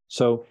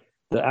 So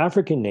the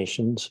African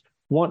nations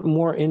want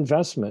more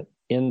investment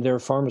in their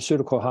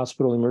pharmaceutical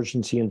hospital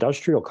emergency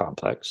industrial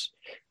complex.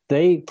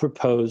 They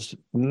proposed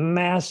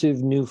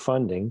massive new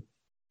funding,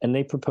 and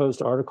they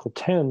proposed Article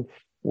 10,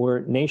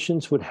 where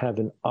nations would have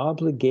an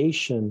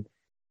obligation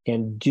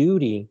and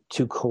duty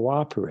to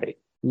cooperate,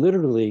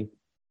 literally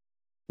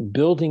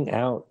building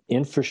out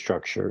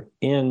infrastructure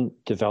in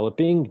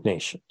developing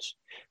nations.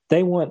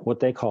 They want what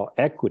they call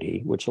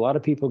equity, which a lot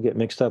of people get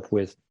mixed up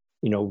with,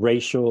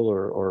 racial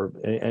or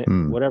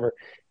whatever.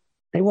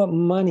 They want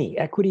money.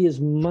 Equity is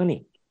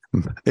money.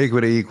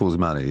 Equity equals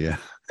money, yeah.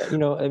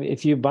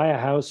 If you buy a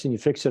house and you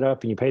fix it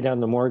up and you pay down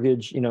the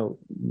mortgage, you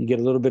get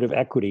a little bit of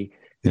equity.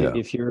 Yeah.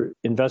 If you're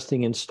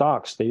investing in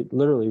stocks,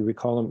 we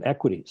call them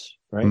equities,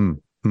 right?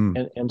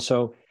 And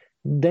so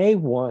they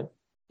want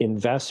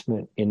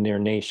investment in their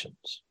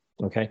nations,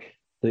 okay?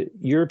 The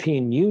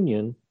European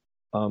Union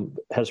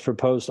has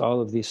proposed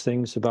all of these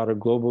things about a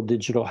global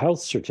digital health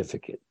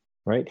certificate,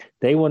 right?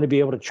 They want to be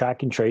able to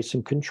track and trace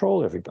and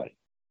control everybody,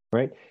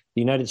 right?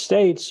 The United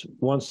States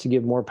wants to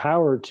give more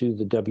power to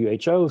the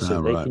WHO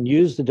so they can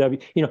use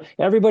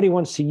everybody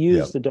wants to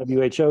use the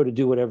WHO to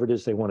do whatever it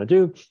is they want to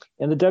do.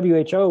 And the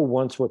WHO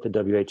wants what the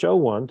WHO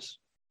wants,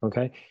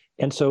 okay?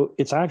 And so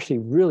it's actually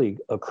really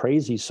a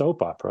crazy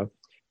soap opera.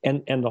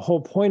 And the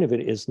whole point of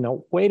it is,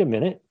 now, wait a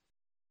minute.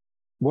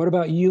 What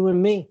about you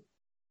and me?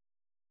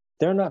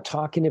 They're not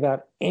talking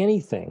about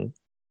anything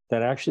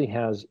that actually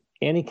has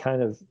any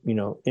kind of,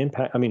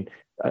 impact. I mean,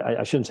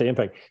 I shouldn't say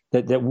impact,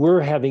 that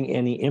we're having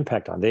any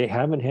impact on. They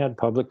haven't had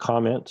public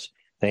comments.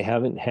 They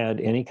haven't had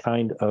any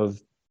kind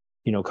of,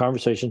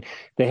 conversation.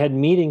 They had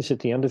meetings at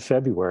the end of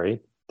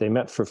February. They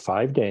met for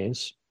 5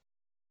 days.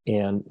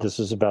 And this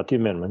is about the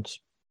amendments.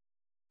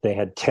 They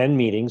had 10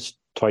 meetings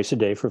twice a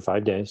day for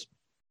 5 days.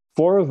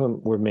 4 of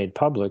them were made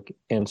public,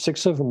 and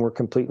 6 of them were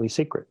completely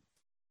secret.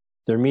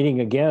 They're meeting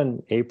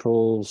again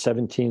April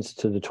 17th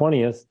to the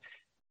 20th.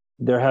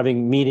 They're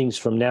having meetings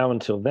from now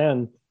until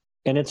then,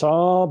 and it's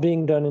all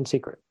being done in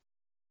secret.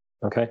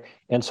 Okay.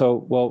 And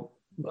so, well,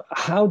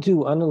 how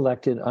do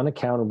unelected,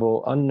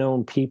 unaccountable,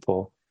 unknown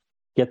people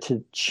get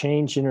to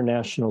change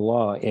international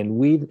law? And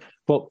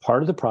well,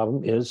 part of the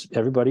problem is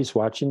everybody's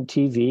watching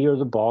TV or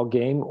the ball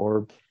game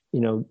or,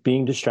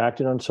 being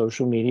distracted on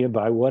social media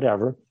by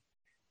whatever.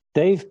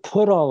 They've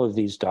put all of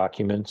these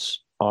documents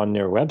on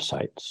their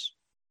websites,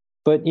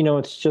 but,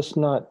 it's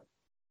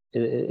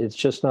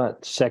just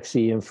not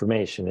sexy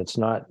information. It's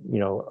not,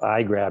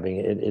 eye grabbing.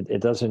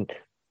 It doesn't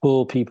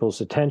pull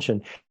people's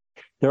attention.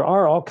 There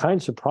are all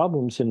kinds of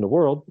problems in the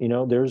world.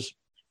 There's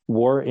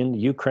war in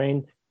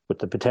Ukraine with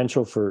the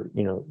potential for,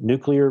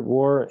 nuclear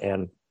war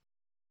and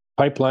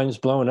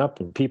pipelines blowing up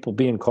and people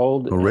being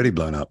cold. Already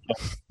blown up.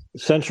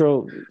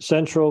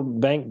 Central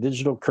bank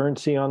digital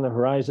currency on the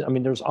horizon. I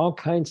mean, there's all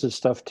kinds of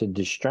stuff to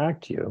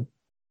distract you.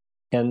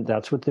 And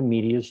that's what the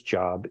media's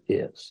job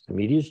is. The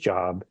media's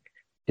job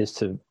is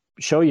to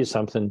show you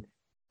something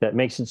that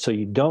makes it so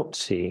you don't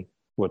see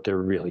what they're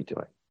really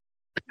doing.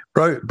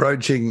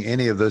 Broaching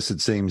any of this,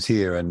 it seems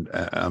here, and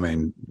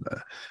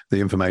the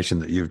information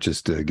that you've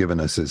just given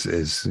us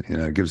is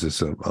gives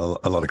us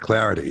a lot of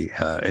clarity.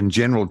 In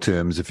general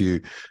terms, if you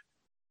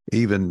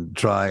even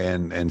try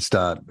and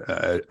start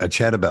a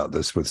chat about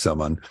this with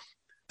someone,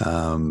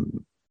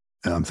 I'm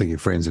thinking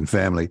friends and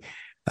family,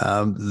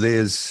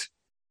 there's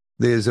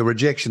a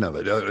rejection of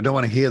it. I don't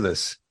want to hear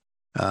this.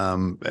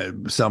 Some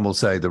will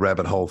say the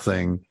rabbit hole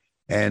thing.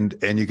 And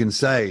you can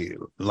say,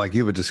 like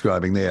you were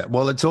describing there,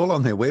 well, it's all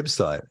on their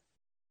website,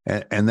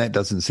 and that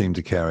doesn't seem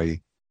to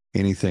carry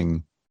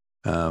anything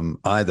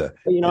either.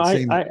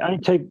 I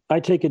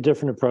take a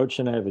different approach,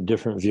 and I have a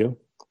different view.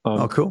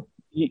 Cool.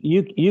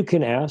 You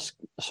can ask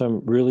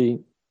some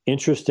really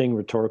interesting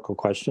rhetorical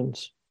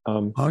questions.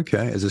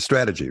 Okay, as a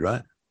strategy,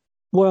 right?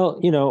 Well,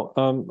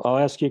 I'll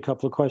ask you a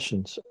couple of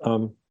questions.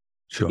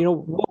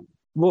 Sure.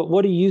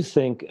 What do you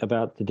think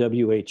about the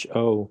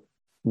WHO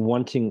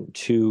wanting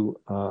to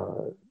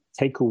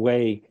take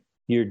away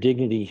your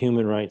dignity,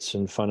 human rights,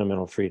 and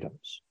fundamental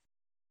freedoms?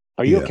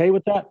 Are you okay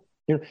with that?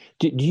 Do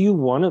you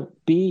want to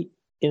be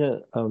in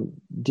a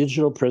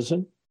digital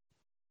prison?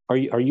 Are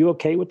you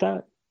okay with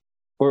that?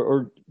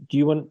 Or do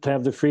you want to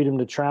have the freedom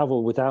to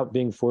travel without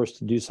being forced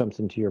to do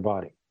something to your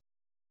body?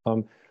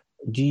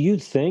 Do you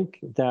think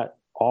that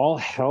all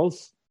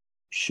health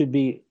should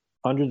be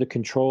under the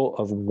control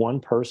of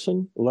one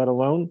person, let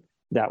alone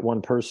that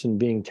one person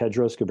being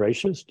Tedros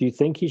Ghebreyesus? Do you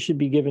think he should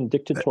be given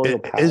dictatorial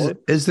power?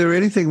 Is there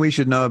anything we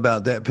should know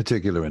about that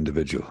particular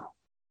individual?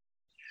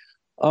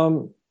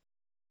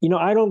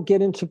 I don't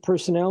get into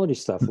personality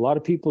stuff. A lot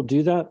of people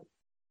do that.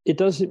 It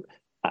doesn't.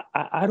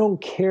 I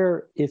don't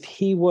care if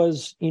he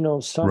was,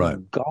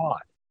 some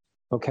god.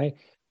 Okay.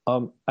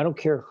 I don't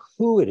care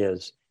who it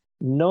is.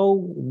 No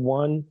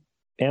one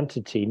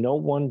entity, no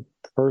one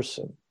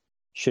person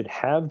should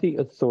have the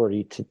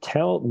authority to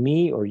tell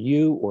me or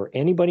you or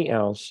anybody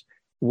else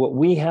what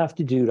we have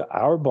to do to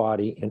our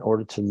body in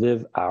order to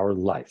live our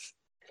life.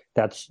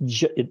 That's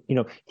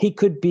he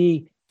could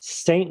be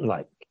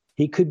saint-like.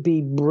 He could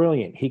be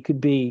brilliant. He could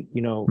be,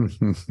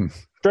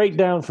 straight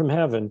down from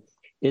heaven.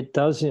 It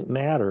doesn't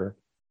matter.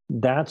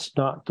 That's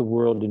not the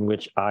world in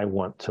which I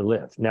want to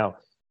live. Now,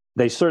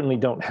 they certainly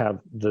don't have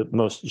the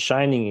most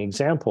shining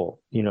example,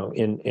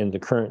 in the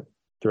current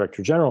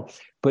Director General,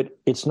 but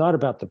it's not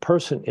about the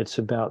person. It's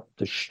about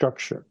the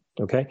structure.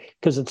 Okay.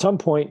 Because at some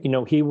point,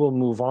 he will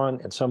move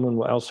on and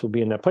someone else will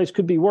be in that place.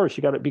 Could be worse.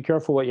 You got to be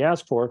careful what you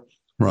ask for.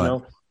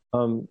 Right.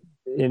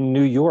 In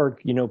New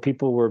York,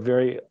 people were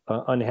very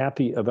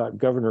unhappy about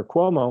Governor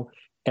Cuomo,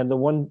 and the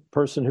one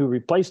person who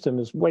replaced him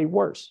is way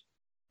worse.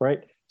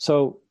 Right.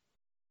 So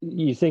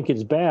you think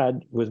it's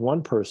bad with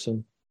one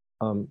person.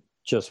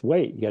 Just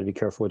wait. You got to be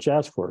careful what you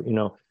ask for.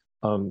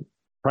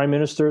 Prime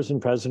ministers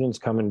and presidents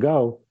come and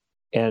go.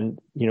 And,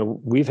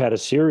 we've had a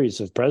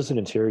series of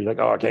presidents here. You're like,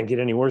 oh, it can't get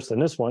any worse than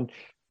this one.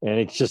 And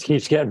it just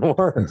keeps getting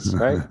worse,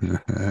 right?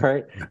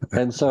 Right.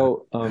 And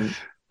so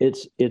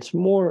it's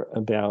more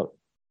about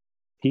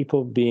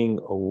people being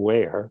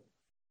aware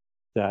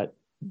that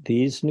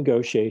these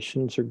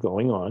negotiations are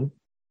going on.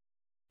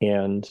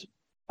 And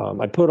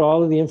I put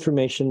all of the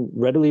information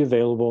readily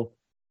available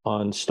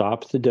on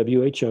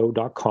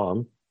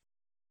stopthewho.com.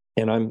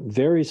 And I'm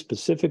very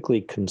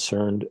specifically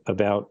concerned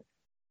about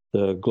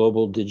the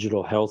Global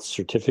Digital Health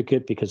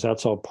Certificate, because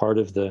that's all part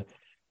of the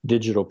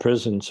digital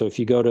prison. So if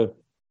you go to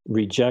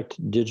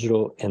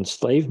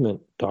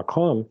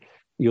rejectdigitalenslavement.com,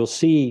 you'll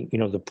see,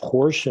 the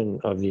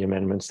portion of the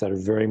amendments that are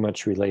very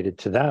much related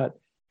to that.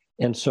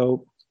 And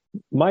so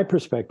my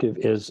perspective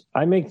is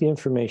I make the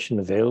information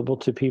available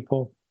to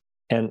people,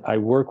 and I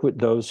work with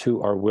those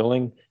who are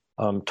willing.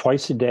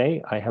 Twice a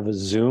day, I have a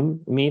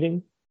Zoom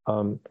meeting.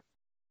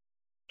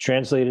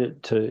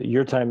 Translated to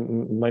your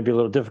time might be a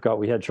little difficult.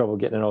 We had trouble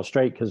getting it all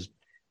straight because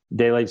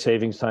daylight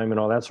savings time and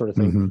all that sort of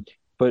thing. Mm-hmm.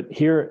 But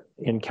here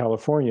in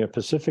California,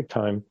 Pacific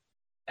time,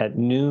 at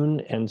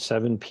noon and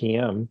 7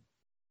 p.m.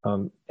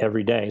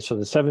 Every day. So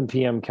the 7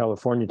 p.m.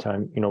 California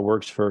time,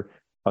 works for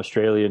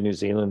Australia, New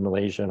Zealand,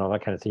 Malaysia, and all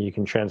that kind of thing. You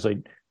can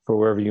translate for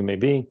wherever you may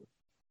be.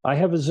 I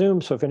have a Zoom,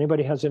 so if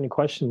anybody has any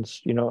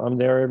questions, I'm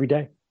there every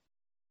day.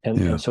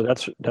 And so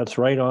that's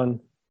right on.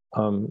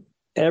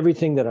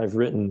 Everything that I've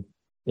written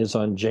is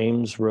on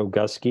James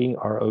Roguski,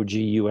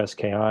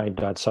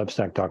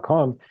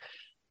 ROGUSKI.substack.com.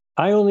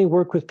 I only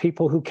work with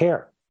people who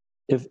care.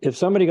 If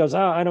somebody goes,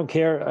 I don't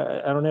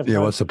care, I don't have time.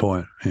 Yeah, what's the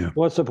point? Yeah.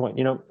 What's the point?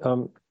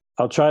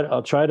 I'll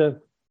try to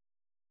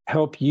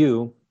help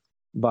you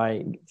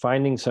by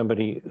finding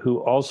somebody who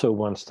also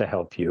wants to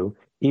help you,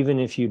 even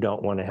if you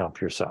don't want to help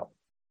yourself.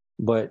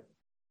 But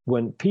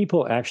when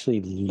people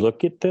actually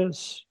look at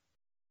this,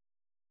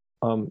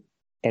 and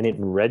it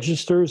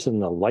registers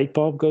and the light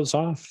bulb goes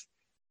off,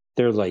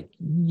 they're like,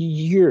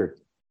 "You're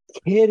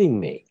kidding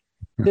me.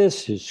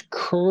 This is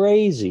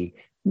crazy.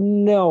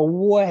 No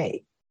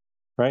way."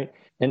 Right?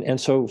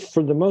 And so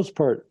for the most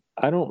part,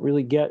 I don't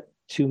really get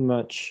too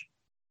much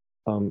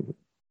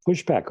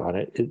pushback on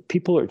it.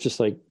 People are just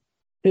like,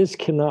 this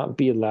cannot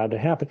be allowed to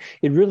happen.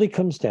 It really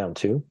comes down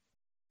to,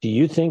 do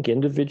you think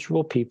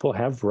individual people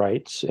have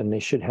rights and they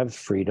should have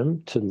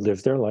freedom to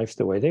live their life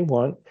the way they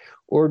want?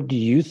 Or do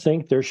you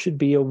think there should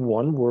be a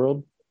one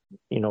world,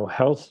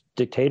 health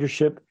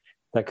dictatorship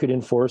that could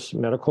enforce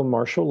medical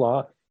martial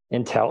law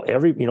and tell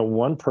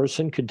one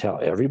person could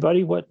tell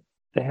everybody what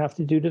they have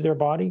to do to their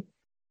body?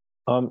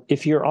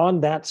 If you're on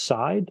that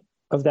side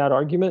of that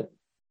argument,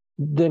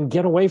 then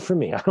get away from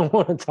me. I don't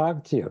want to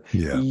talk to you.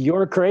 Yeah.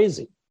 You're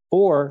crazy.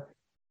 Or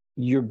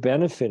you're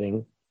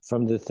benefiting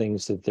from the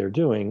things that they're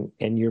doing,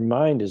 and your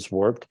mind is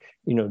warped,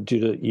 due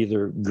to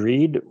either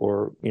greed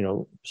or,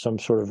 some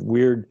sort of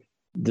weird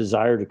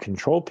desire to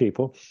control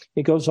people.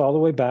 It goes all the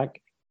way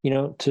back,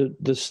 to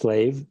the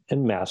slave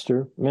and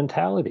master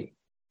mentality.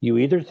 You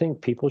either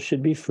think people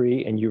should be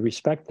free and you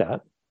respect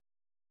that,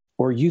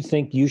 or you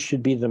think you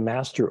should be the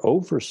master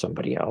over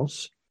somebody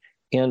else.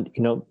 And,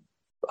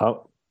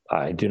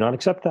 I do not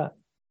accept that,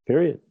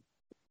 period.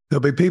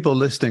 There'll be people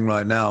listening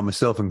right now,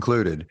 myself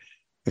included,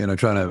 trying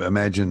to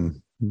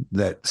imagine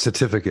that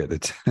certificate.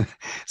 It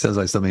sounds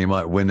like something you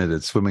might win at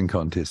a swimming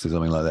contest or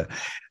something like that.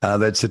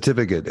 That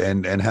certificate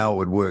and how it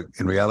would work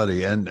in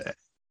reality, and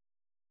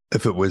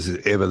if it was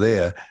ever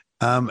there.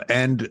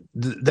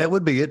 That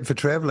would be it for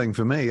traveling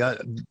for me. I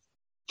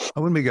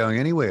wouldn't be going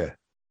anywhere.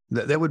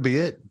 That would be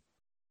it.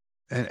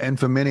 And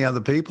for many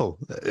other people,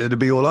 it'd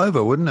be all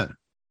over, wouldn't it?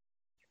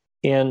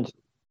 And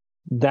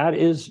that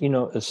is,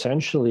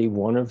 essentially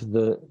one of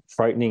the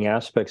frightening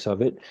aspects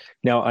of it.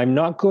 Now, I'm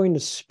not going to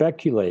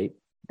speculate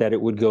that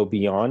it would go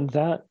beyond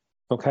that,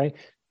 okay?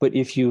 But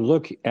if you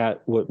look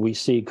at what we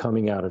see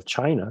coming out of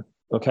China,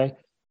 okay,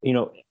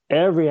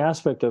 every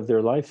aspect of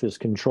their life is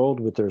controlled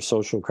with their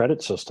social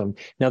credit system.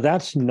 Now,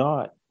 that's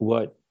not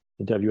what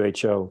the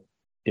WHO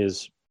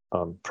is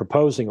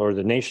proposing, or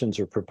the nations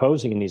are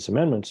proposing in these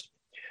amendments.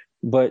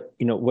 But,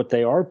 what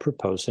they are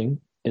proposing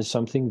is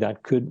something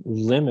that could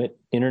limit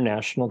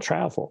international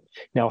travel.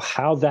 Now,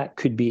 how that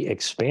could be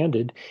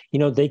expanded,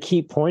 they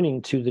keep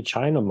pointing to the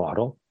China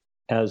model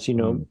as,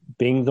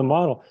 being the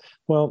model.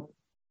 Well,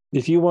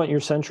 if you want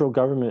your central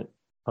government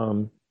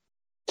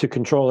to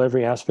control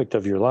every aspect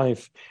of your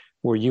life,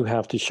 where you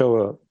have to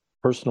show a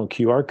personal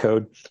QR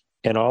code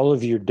and all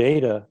of your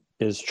data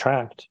is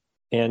tracked,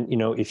 and,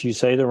 if you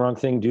say the wrong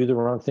thing, do the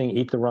wrong thing,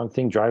 eat the wrong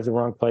thing, drive the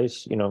wrong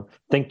place,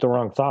 think the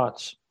wrong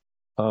thoughts,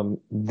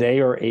 they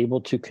are able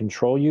to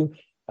control you.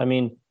 I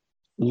mean,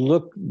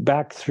 look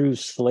back through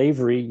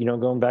slavery,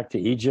 going back to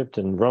Egypt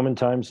and Roman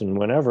times and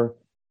whenever.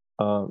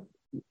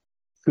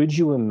 Could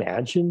you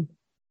imagine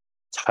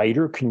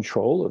tighter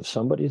control of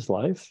somebody's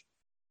life?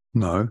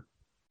 No.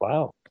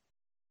 Wow.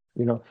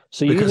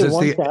 So you because either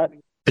want that.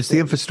 It's the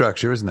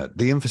infrastructure, isn't it?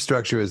 The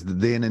infrastructure is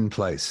then in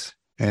place.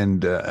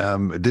 And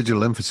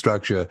digital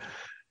infrastructure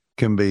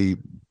can be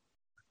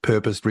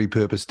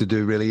repurposed to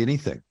do really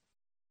anything.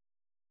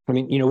 I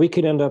mean, we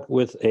could end up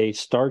with a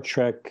Star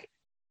Trek,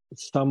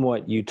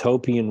 somewhat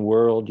utopian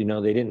world.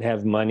 They didn't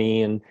have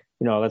money and,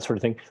 that sort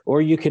of thing.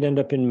 Or you could end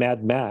up in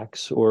Mad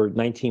Max or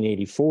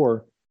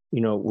 1984,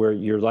 where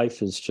your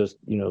life is just,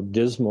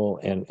 dismal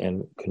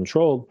and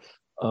controlled.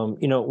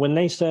 When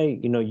they say,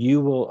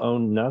 you will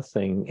own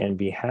nothing and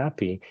be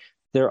happy,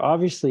 they're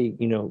obviously,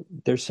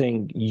 they're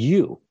saying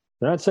you.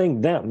 They're not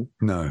saying them.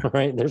 No.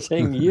 Right? They're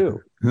saying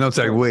you. They're not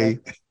saying we.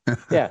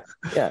 Yeah,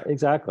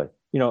 exactly.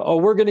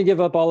 We're going to give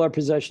up all our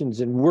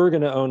possessions and we're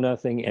going to own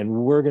nothing and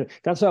we're going to,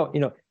 that's how,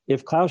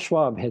 if Klaus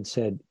Schwab had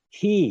said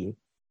he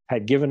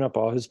had given up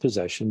all his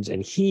possessions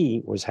and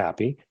he was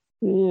happy,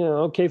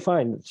 okay,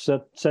 fine.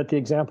 Set the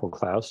example,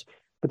 Klaus.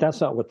 But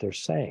that's not what they're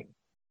saying.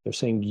 They're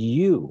saying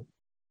you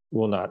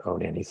will not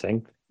own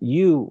anything.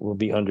 You will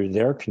be under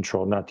their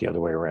control, not the other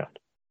way around.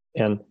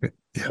 And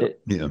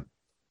yeah.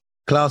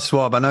 Klaus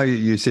Schwab, I know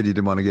you said you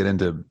didn't want to get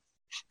into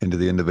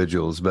the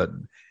individuals, but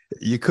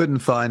you couldn't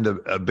find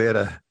a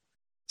better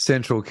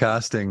central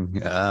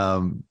casting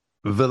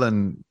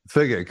villain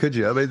figure, could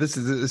you? I mean,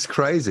 it's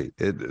crazy.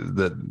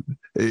 That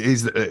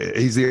he's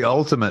the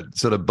ultimate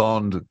sort of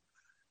Bond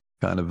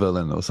kind of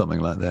villain or something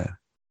like that.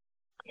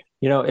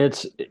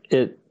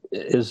 It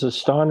is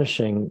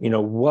astonishing.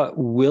 What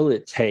will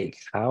it take?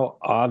 How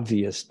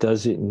obvious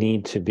does it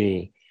need to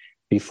be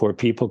before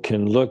people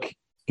can look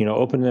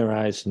open their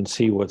eyes and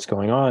see what's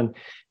going on.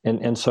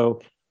 And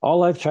so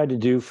all I've tried to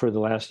do for the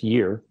last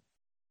year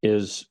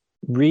is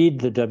read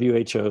the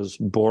WHO's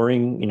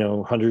boring,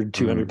 100,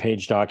 200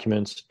 page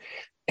documents.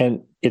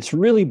 And it's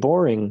really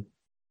boring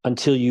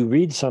until you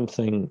read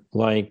something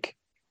like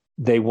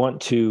they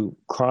want to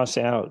cross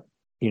out,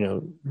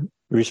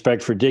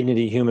 respect for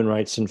dignity, human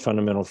rights, and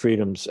fundamental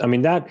freedoms. I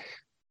mean,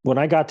 when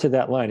I got to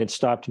that line, it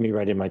stopped me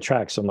right in my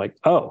tracks. I'm like,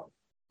 oh,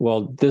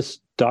 well, this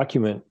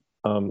document,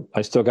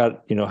 I still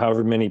got,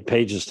 however many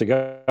pages to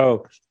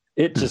go.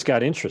 It just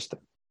got interesting.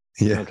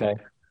 Yeah. Okay.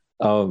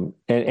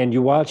 And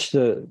you watch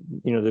the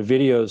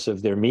videos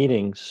of their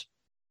meetings,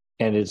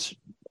 and it's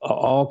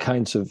all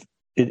kinds of,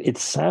 it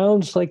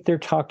sounds like they're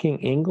talking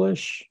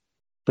English,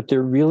 but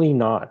they're really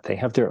not. They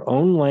have their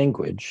own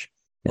language,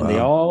 and they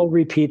all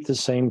repeat the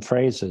same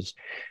phrases.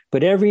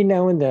 But every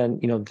now and then,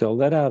 they'll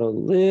let out a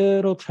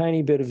little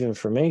tiny bit of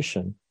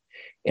information.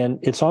 And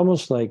it's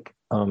almost like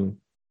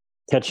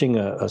catching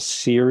a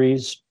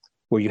series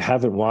where you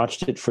haven't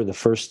watched it for the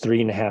first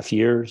 3.5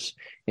 years,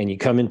 and you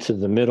come into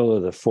the middle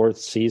of the 4th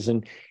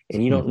season,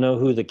 and you don't know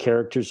who the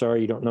characters are.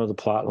 You don't know the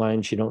plot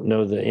lines. You don't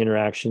know the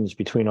interactions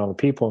between all the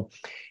people.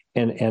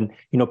 And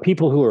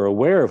people who are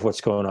aware of what's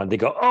going on, they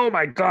go, "Oh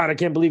my God, I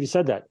can't believe you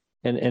said that."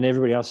 And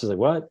everybody else is like,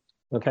 "What?"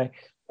 Okay.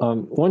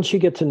 Once you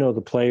get to know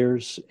the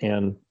players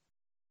and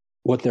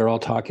what they're all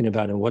talking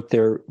about and what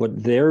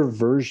their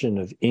version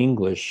of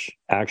English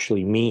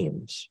actually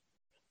means,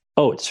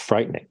 oh, it's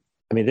frightening.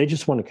 I mean, they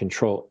just want to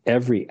control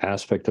every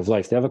aspect of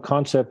life. They have a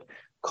concept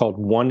called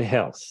One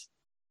Health.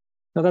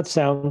 Now that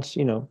sounds,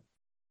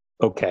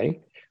 okay,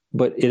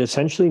 but it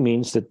essentially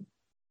means that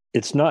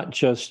it's not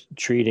just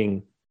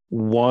treating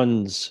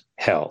one's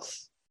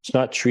health. It's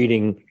not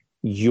treating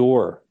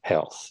your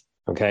health.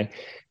 Okay.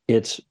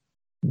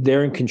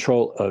 They're in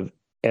control of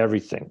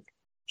everything: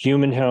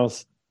 human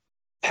health,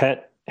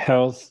 pet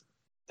health,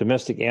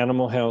 domestic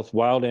animal health,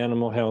 wild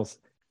animal health,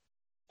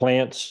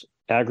 plants,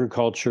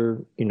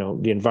 agriculture,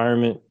 the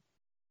environment,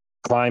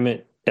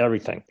 climate,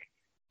 everything.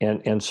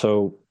 And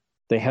so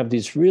they have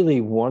these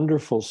really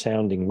wonderful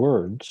sounding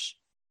words.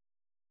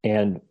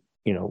 And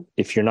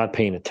if you're not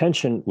paying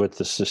attention with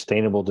the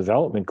sustainable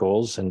development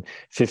goals and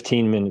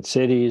 15-minute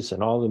cities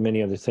and all the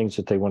many other things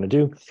that they want to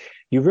do,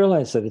 you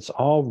realize that it's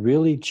all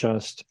really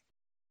just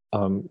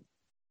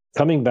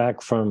coming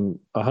back from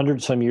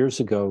 100 some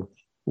years ago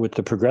with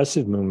the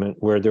progressive movement,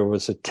 where there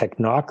was a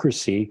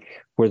technocracy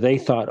where they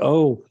thought,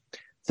 oh,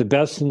 the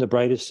best and the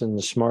brightest and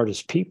the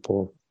smartest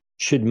people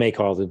should make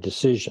all the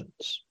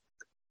decisions.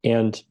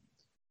 And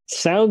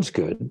sounds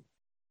good,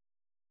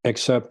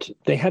 except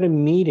they had a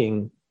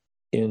meeting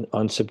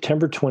on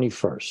September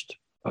 21st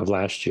of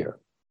last year.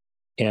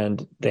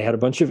 And they had a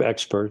bunch of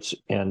experts,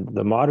 and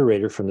the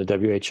moderator from the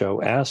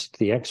WHO asked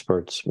the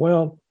experts,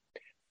 well,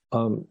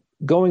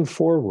 going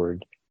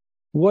forward,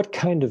 what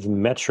kind of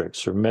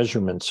metrics or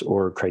measurements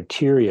or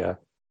criteria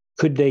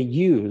could they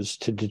use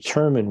to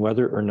determine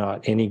whether or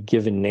not any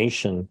given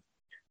nation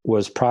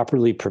was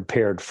properly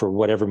prepared for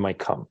whatever might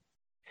come?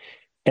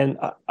 And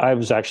I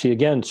was actually,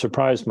 again,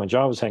 surprised. My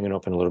jaw was hanging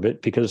open a little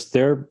bit, because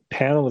their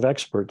panel of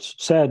experts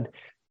said,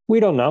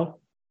 we don't know.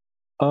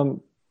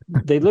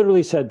 They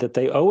literally said that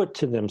they owe it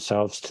to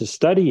themselves to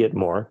study it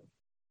more,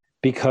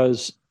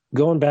 because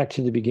going back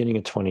to the beginning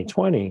of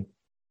 2020,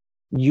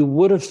 you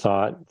would have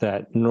thought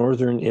that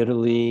Northern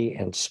Italy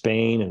and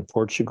Spain and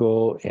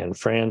Portugal and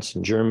France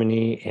and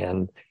Germany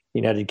and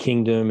United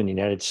Kingdom and the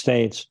United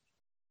States,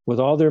 with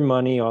all their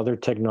money, all their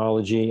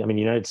technology, I mean,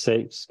 the United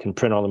States can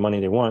print all the money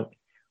they want,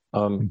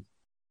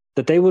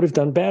 that they would have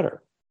done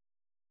better.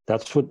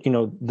 That's what,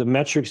 the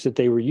metrics that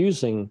they were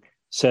using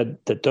said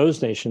that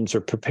those nations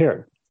are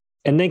prepared,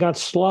 and they got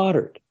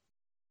slaughtered.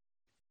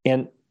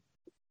 And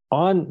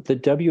on the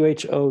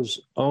WHO's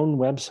own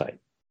website,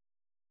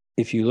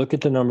 if you look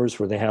at the numbers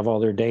where they have all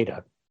their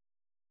data,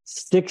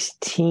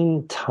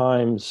 16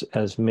 times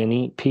as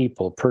many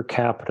people per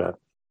capita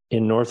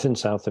in North and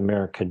South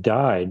America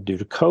died due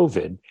to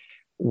COVID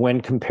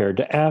when compared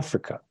to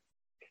Africa.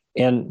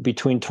 And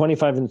between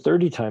 25 and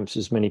 30 times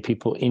as many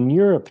people in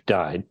Europe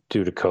died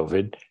due to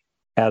COVID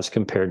as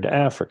compared to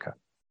Africa.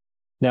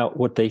 Now,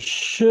 what they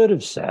should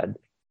have said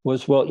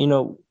was,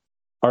 well,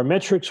 our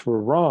metrics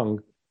were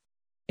wrong,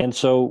 and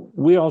so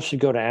we all should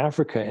go to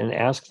Africa and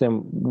ask them,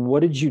 what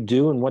did you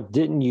do and what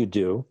didn't you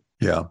do?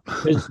 Yeah.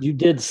 Because you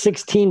did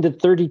 16 to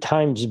 30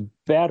 times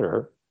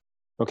better,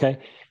 okay?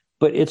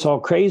 But it's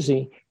all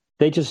crazy.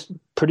 They just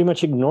pretty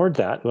much ignored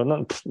that. We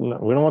don't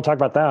want to talk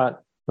about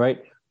that,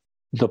 right?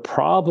 The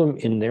problem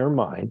in their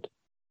mind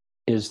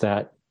is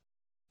that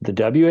the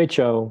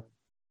WHO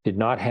did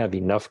not have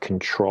enough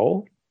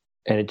control,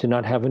 and it did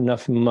not have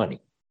enough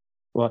money.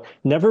 Well,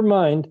 never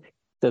mind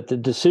that the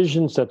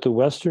decisions that the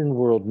Western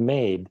world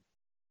made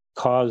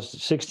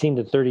caused 16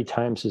 to 30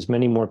 times as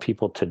many more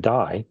people to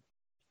die.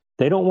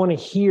 They don't want to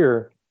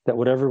hear that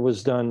whatever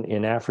was done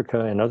in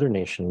Africa and other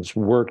nations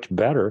worked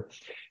better,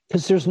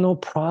 because there's no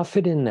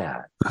profit in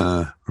that.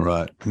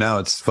 Right. Now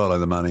it's follow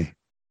the money.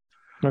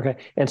 Okay.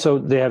 And so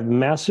they have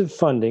massive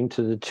funding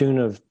to the tune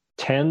of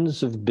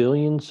tens of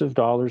billions of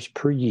dollars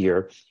per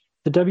year.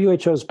 The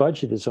WHO's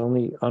budget is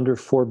only under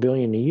 $4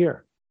 billion a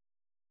year.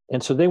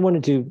 And so they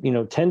want to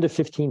do, 10 to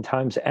 15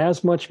 times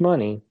as much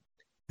money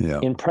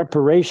in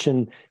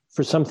preparation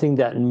for something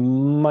that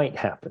might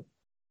happen.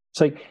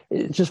 It's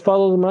like, just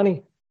follow the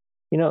money.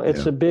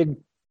 It's a big,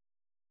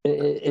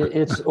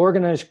 it's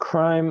organized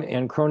crime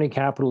and crony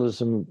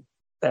capitalism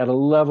at a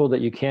level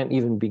that you can't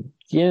even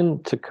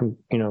begin to,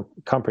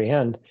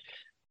 comprehend,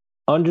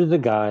 under the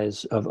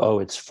guise of,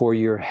 it's for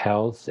your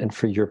health and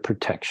for your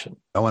protection.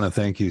 I want to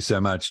thank you so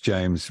much,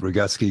 James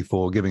Roguski,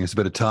 for giving us a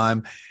bit of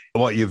time.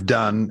 What you've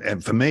done,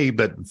 and for me,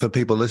 but for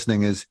people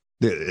listening, is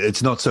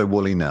it's not so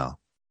woolly now.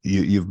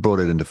 You've brought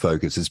it into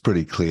focus. It's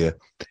pretty clear.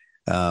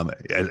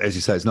 As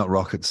you say, it's not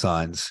rocket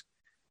science.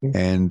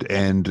 And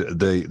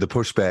the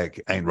pushback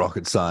ain't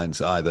rocket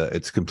science either.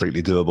 It's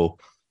completely doable.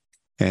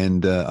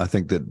 And I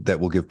think that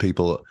will give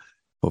people,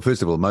 well,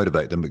 first of all,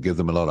 motivate them, but give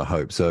them a lot of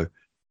hope. So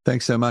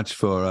thanks so much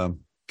for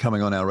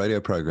coming on our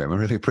radio program. I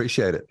really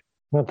appreciate it.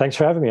 Well, thanks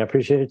for having me. I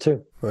appreciate it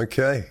too.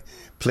 Okay.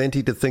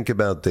 Plenty to think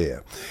about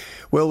there.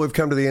 Well, we've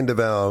come to the end of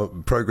our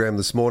program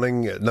this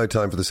morning. No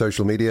time for the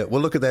social media.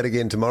 We'll look at that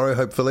again tomorrow,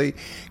 hopefully.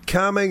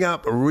 Coming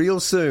up real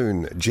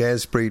soon,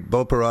 Jaspreet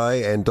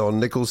Boparai and Don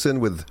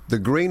Nicholson with The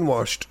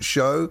Greenwashed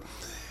Show.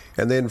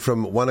 And then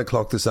from 1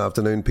 o'clock this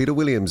afternoon, Peter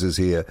Williams is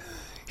here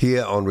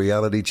on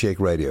Reality Check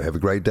Radio. Have a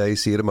great day.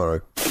 See you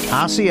tomorrow.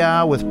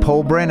 RCR with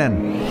Paul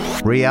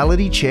Brennan.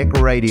 Reality Check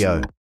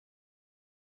Radio.